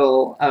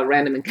single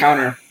random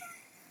encounter,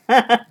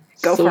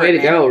 that's the way to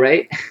go,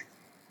 right?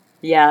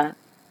 Yeah,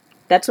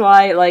 that's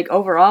why. Like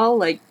overall,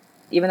 like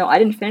even though I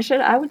didn't finish it,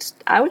 I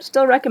would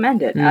still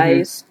recommend it. Mm-hmm.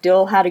 I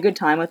still had a good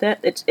time with it.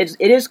 It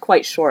is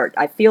quite short.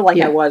 I feel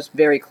like I was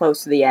very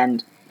close to the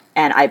end,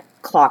 and I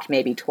clocked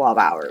maybe 12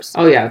 hours.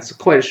 Oh yeah, it's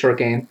quite a short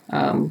game.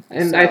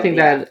 I think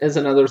that is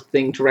another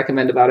thing to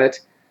recommend about it.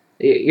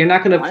 You're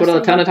not going to put a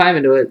ton of time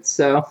into it,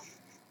 so...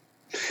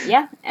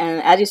 Yeah,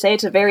 and as you say,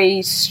 it's a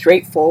very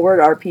straightforward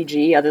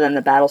RPG, other than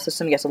the battle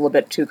system gets a little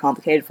bit too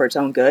complicated for its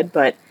own good,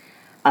 but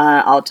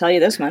I'll tell you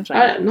this much.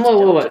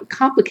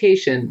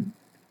 Complication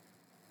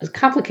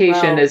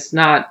is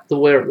not the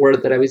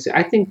word that I was...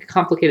 I think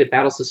complicated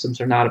battle systems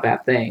are not a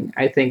bad thing.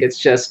 I think it's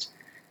just...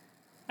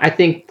 I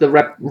think the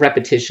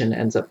repetition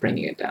ends up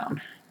bringing it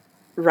down.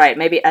 Right,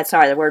 maybe...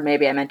 sorry, the word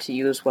maybe I meant to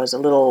use was a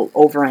little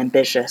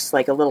over-ambitious,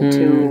 like a little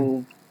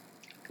too...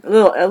 A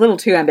little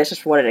too ambitious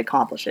for what it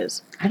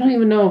accomplishes. I don't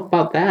even know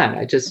about that.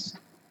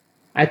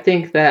 I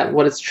think that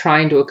what it's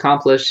trying to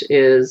accomplish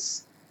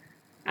is,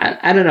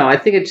 I don't know. I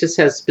think it just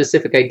has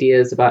specific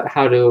ideas about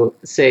how to,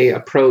 say,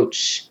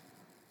 approach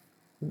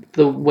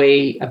the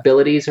way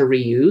abilities are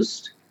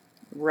reused.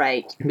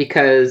 Right.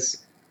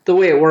 Because the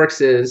way it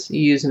works is you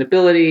use an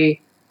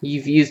ability,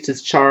 you've used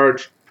its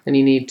charge, and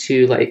you need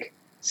to, like,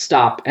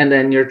 stop. And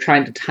then you're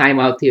trying to time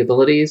out the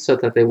abilities so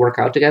that they work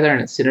out together and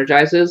it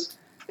synergizes.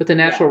 But the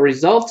natural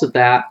result of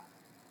that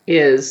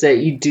is that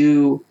you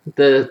do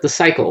the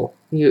cycle.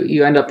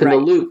 You end up in the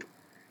loop.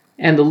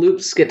 And the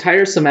loops get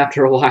tiresome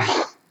after a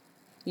while.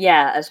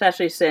 Yeah,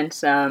 especially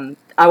since I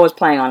was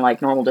playing on like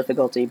normal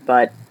difficulty,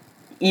 but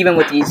even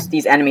with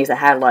these enemies that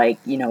had like,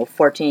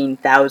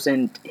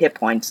 14,000 hit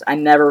points, I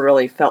never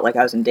really felt like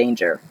I was in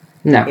danger.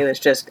 No. It was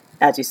just,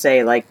 as you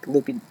say, like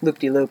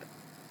loop-de-loop.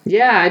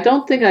 Yeah, I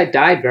don't think I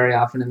died very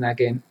often in that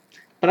game.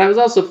 But I was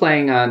also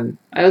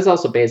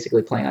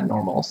basically playing on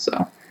normal, so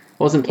I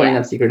wasn't playing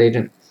on Secret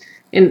Agent.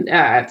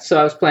 So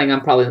I was playing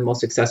on probably the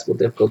most accessible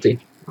difficulty.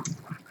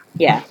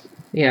 Yeah.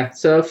 Yeah,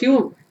 so if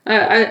you...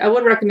 I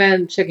would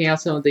recommend checking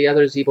out some of the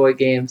other Z-Boy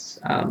games.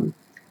 And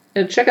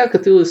check out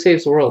Cthulhu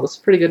Saves the World. It's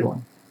a pretty good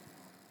one.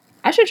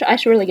 I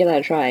should really give that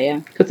a try,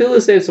 yeah.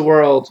 Cthulhu Saves the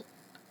World,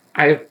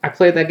 I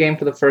played that game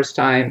for the first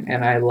time,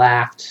 and I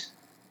laughed.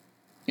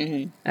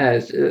 Mm-hmm.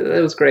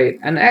 It was great.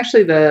 And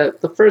actually,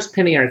 the first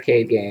Penny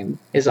Arcade game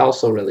is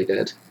also really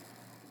good.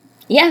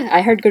 Yeah,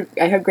 I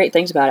heard great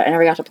things about it. I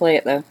never got to play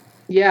it, though.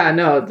 Yeah,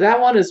 no,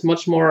 that one is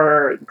much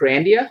more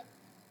Grandia.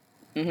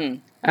 Mm-hmm.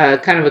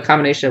 Kind of a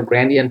combination of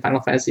Grandia and Final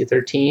Fantasy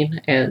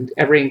 13, and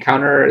every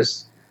encounter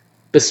is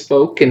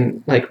bespoke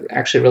and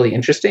actually really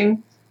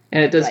interesting,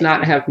 and it does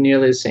not have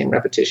nearly the same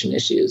repetition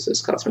issues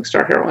as Cosmic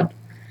Star Heroine.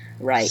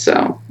 Right.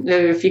 So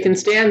if you can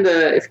stand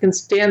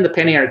the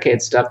Penny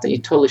Arcade stuff, then you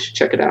totally should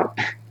check it out.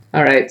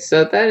 All right,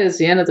 so that is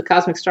the end of the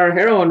Cosmic Star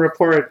Heroine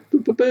report. Boo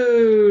boo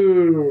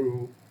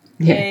boo!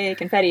 Yay,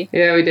 confetti!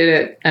 Yeah, we did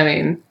it. I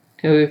mean,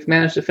 we've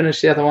managed to finish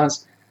the other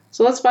ones.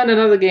 So let's find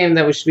another game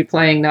that we should be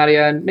playing,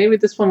 Nadia, and maybe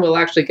this one we'll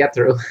actually get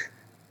through.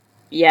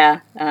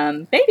 Yeah,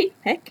 maybe.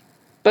 Heck.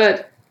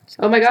 But,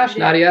 oh my gosh,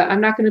 Nadia,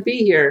 I'm not going to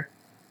be here.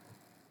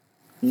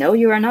 No,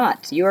 you are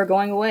not. You are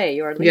going away.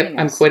 You are leaving us. Yep,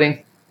 I'm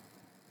quitting.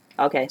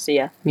 Okay, see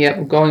ya. Yep,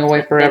 I'm going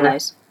away forever. Very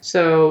nice.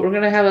 So we're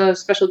going to have a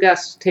special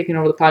guest taking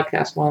over the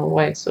podcast while I'm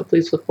away, so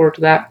please look forward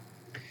to that.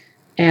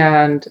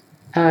 And,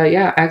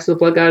 Axe of the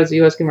Blood God is a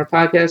U.S. Gamer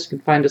podcast. You can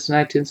find us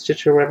on iTunes,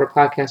 Stitcher, wherever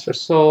podcasts are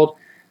sold.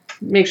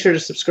 Make sure to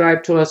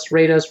subscribe to us,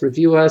 rate us,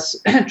 review us,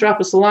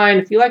 drop us a line.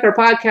 If you like our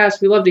podcast,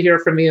 we love to hear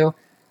from you.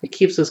 It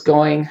keeps us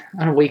going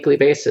on a weekly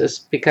basis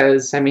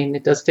because,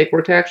 it does take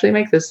work to actually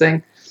make this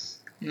thing.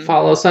 Mm-hmm.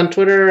 Follow us on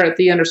Twitter at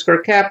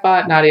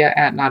 @the_catbot, Nadia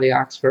at Nadia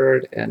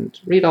Oxford, and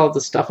read all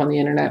the stuff on the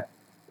internet.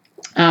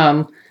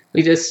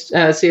 We just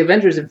see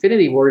Avengers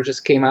Infinity War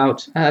just came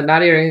out.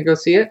 Nadia, are you going to go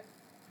see it?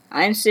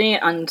 I'm seeing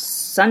it on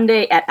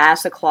Sunday at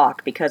Ass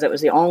O'Clock because it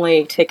was the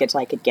only tickets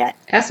I could get.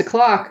 Ass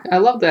O'Clock? I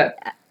love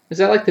that. Is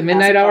that like the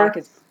midnight hour?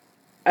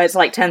 It's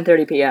like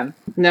 10:30 p.m.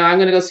 No, I'm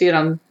going to go see it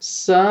on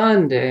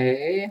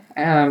Sunday.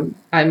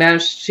 I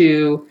managed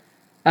to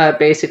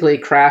basically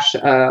crash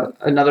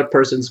another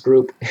person's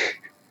group.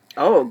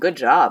 Oh, good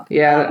job.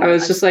 Yeah, I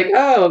was just like,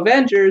 oh,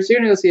 Avengers, you're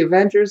going to go see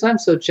Avengers? I'm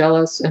so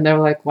jealous. And they were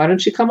like, why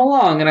don't you come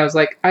along? And I was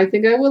like, I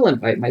think I will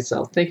invite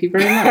myself. Thank you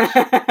very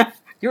much.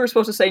 You were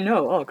supposed to say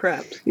no. Oh,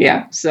 crap.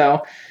 Yeah,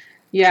 so...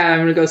 Yeah, I'm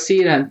going to go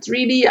see it on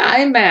 3D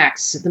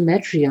IMAX at the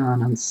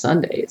Metreon on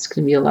Sunday. It's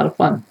going to be a lot of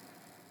fun.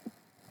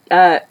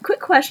 Quick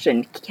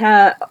question.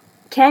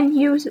 Can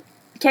you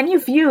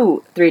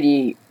view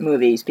 3D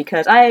movies?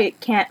 Because I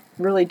can't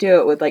really do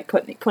it with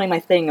putting my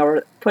thing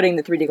or putting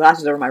the 3D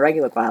glasses over my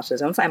regular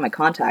glasses. Once I have my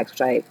contacts,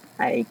 which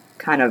I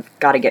kind of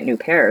got to get new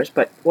pairs.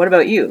 But what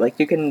about you?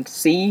 You can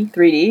see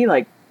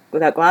 3D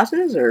without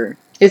glasses, or?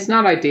 It's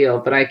not ideal,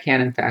 but I can,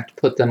 in fact,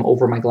 put them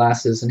over my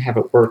glasses and have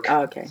it work.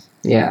 Oh, okay.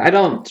 Yeah,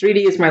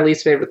 3D is my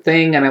least favorite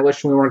thing, and I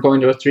wish we weren't going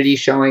to a 3D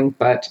showing,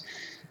 but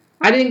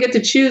I didn't get to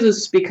choose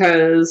this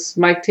because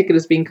my ticket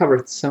is being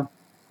covered, so.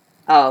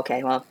 Oh,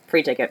 okay. Well,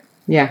 free ticket.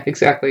 Yeah,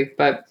 exactly.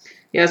 But,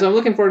 yeah, so I'm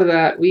looking forward to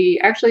that. We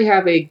actually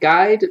have a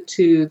guide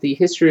to the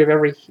history of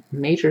every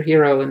major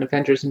hero in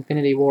Avengers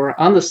Infinity War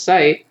on the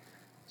site.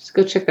 Just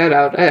go check that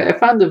out. I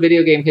found the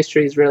video game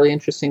history is really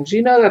interesting. Do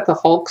you know that the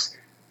Hulk's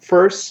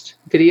first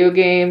video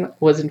game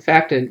was in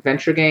fact an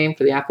adventure game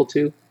for the Apple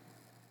II?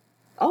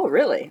 Oh,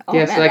 really? Oh,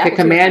 yes, man, like a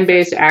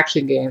command-based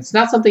action game. It's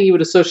not something you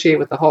would associate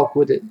with the Hulk,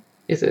 would it?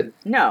 Is it?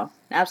 No,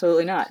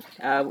 absolutely not.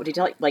 Would you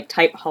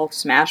type Hulk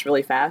smash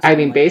really fast?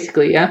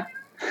 Basically, yeah.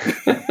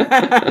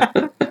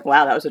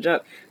 Wow, that was a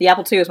joke. The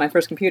Apple II was my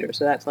first computer,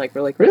 so that's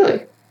really cool.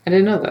 Really? I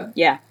didn't know that.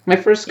 Yeah. My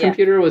first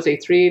computer was a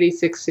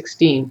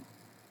 386-16.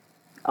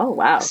 Oh,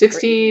 wow.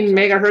 16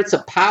 megahertz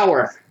of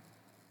power.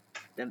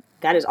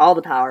 That is all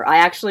the power. I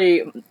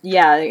actually,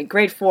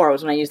 grade 4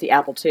 was when I used the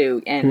Apple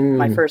II, and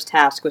my first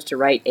task was to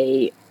write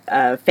a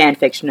fan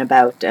fiction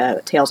about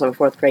Tales of a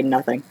Fourth Grade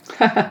Nothing.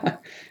 Go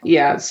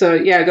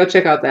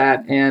check out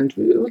that. And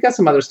we got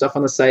some other stuff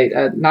on the site.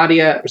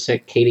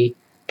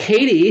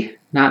 Katie,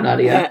 not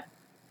Nadia.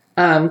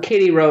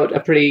 Katie wrote a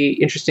pretty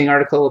interesting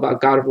article about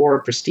God of War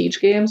Prestige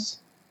games.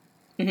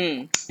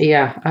 Mm-hmm.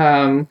 Yeah,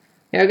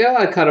 I got a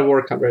lot of God of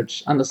War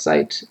coverage on the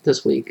site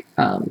this week.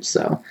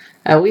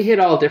 We hit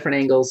all different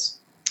angles.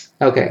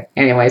 Okay,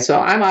 anyway, so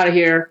I'm out of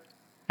here.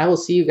 I will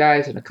see you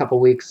guys in a couple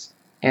weeks.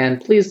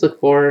 And please look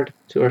forward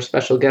to our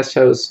special guest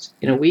host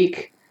in a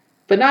week.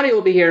 But Nadia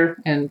will be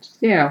here, and,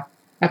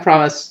 I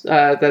promise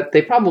that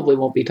they probably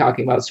won't be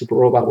talking about Super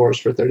Robot Wars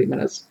for 30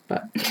 minutes.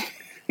 But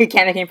you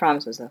can't make any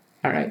promises, though.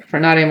 All right, for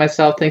Nadia and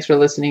myself, thanks for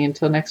listening.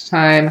 Until next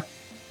time,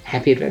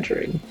 happy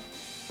adventuring.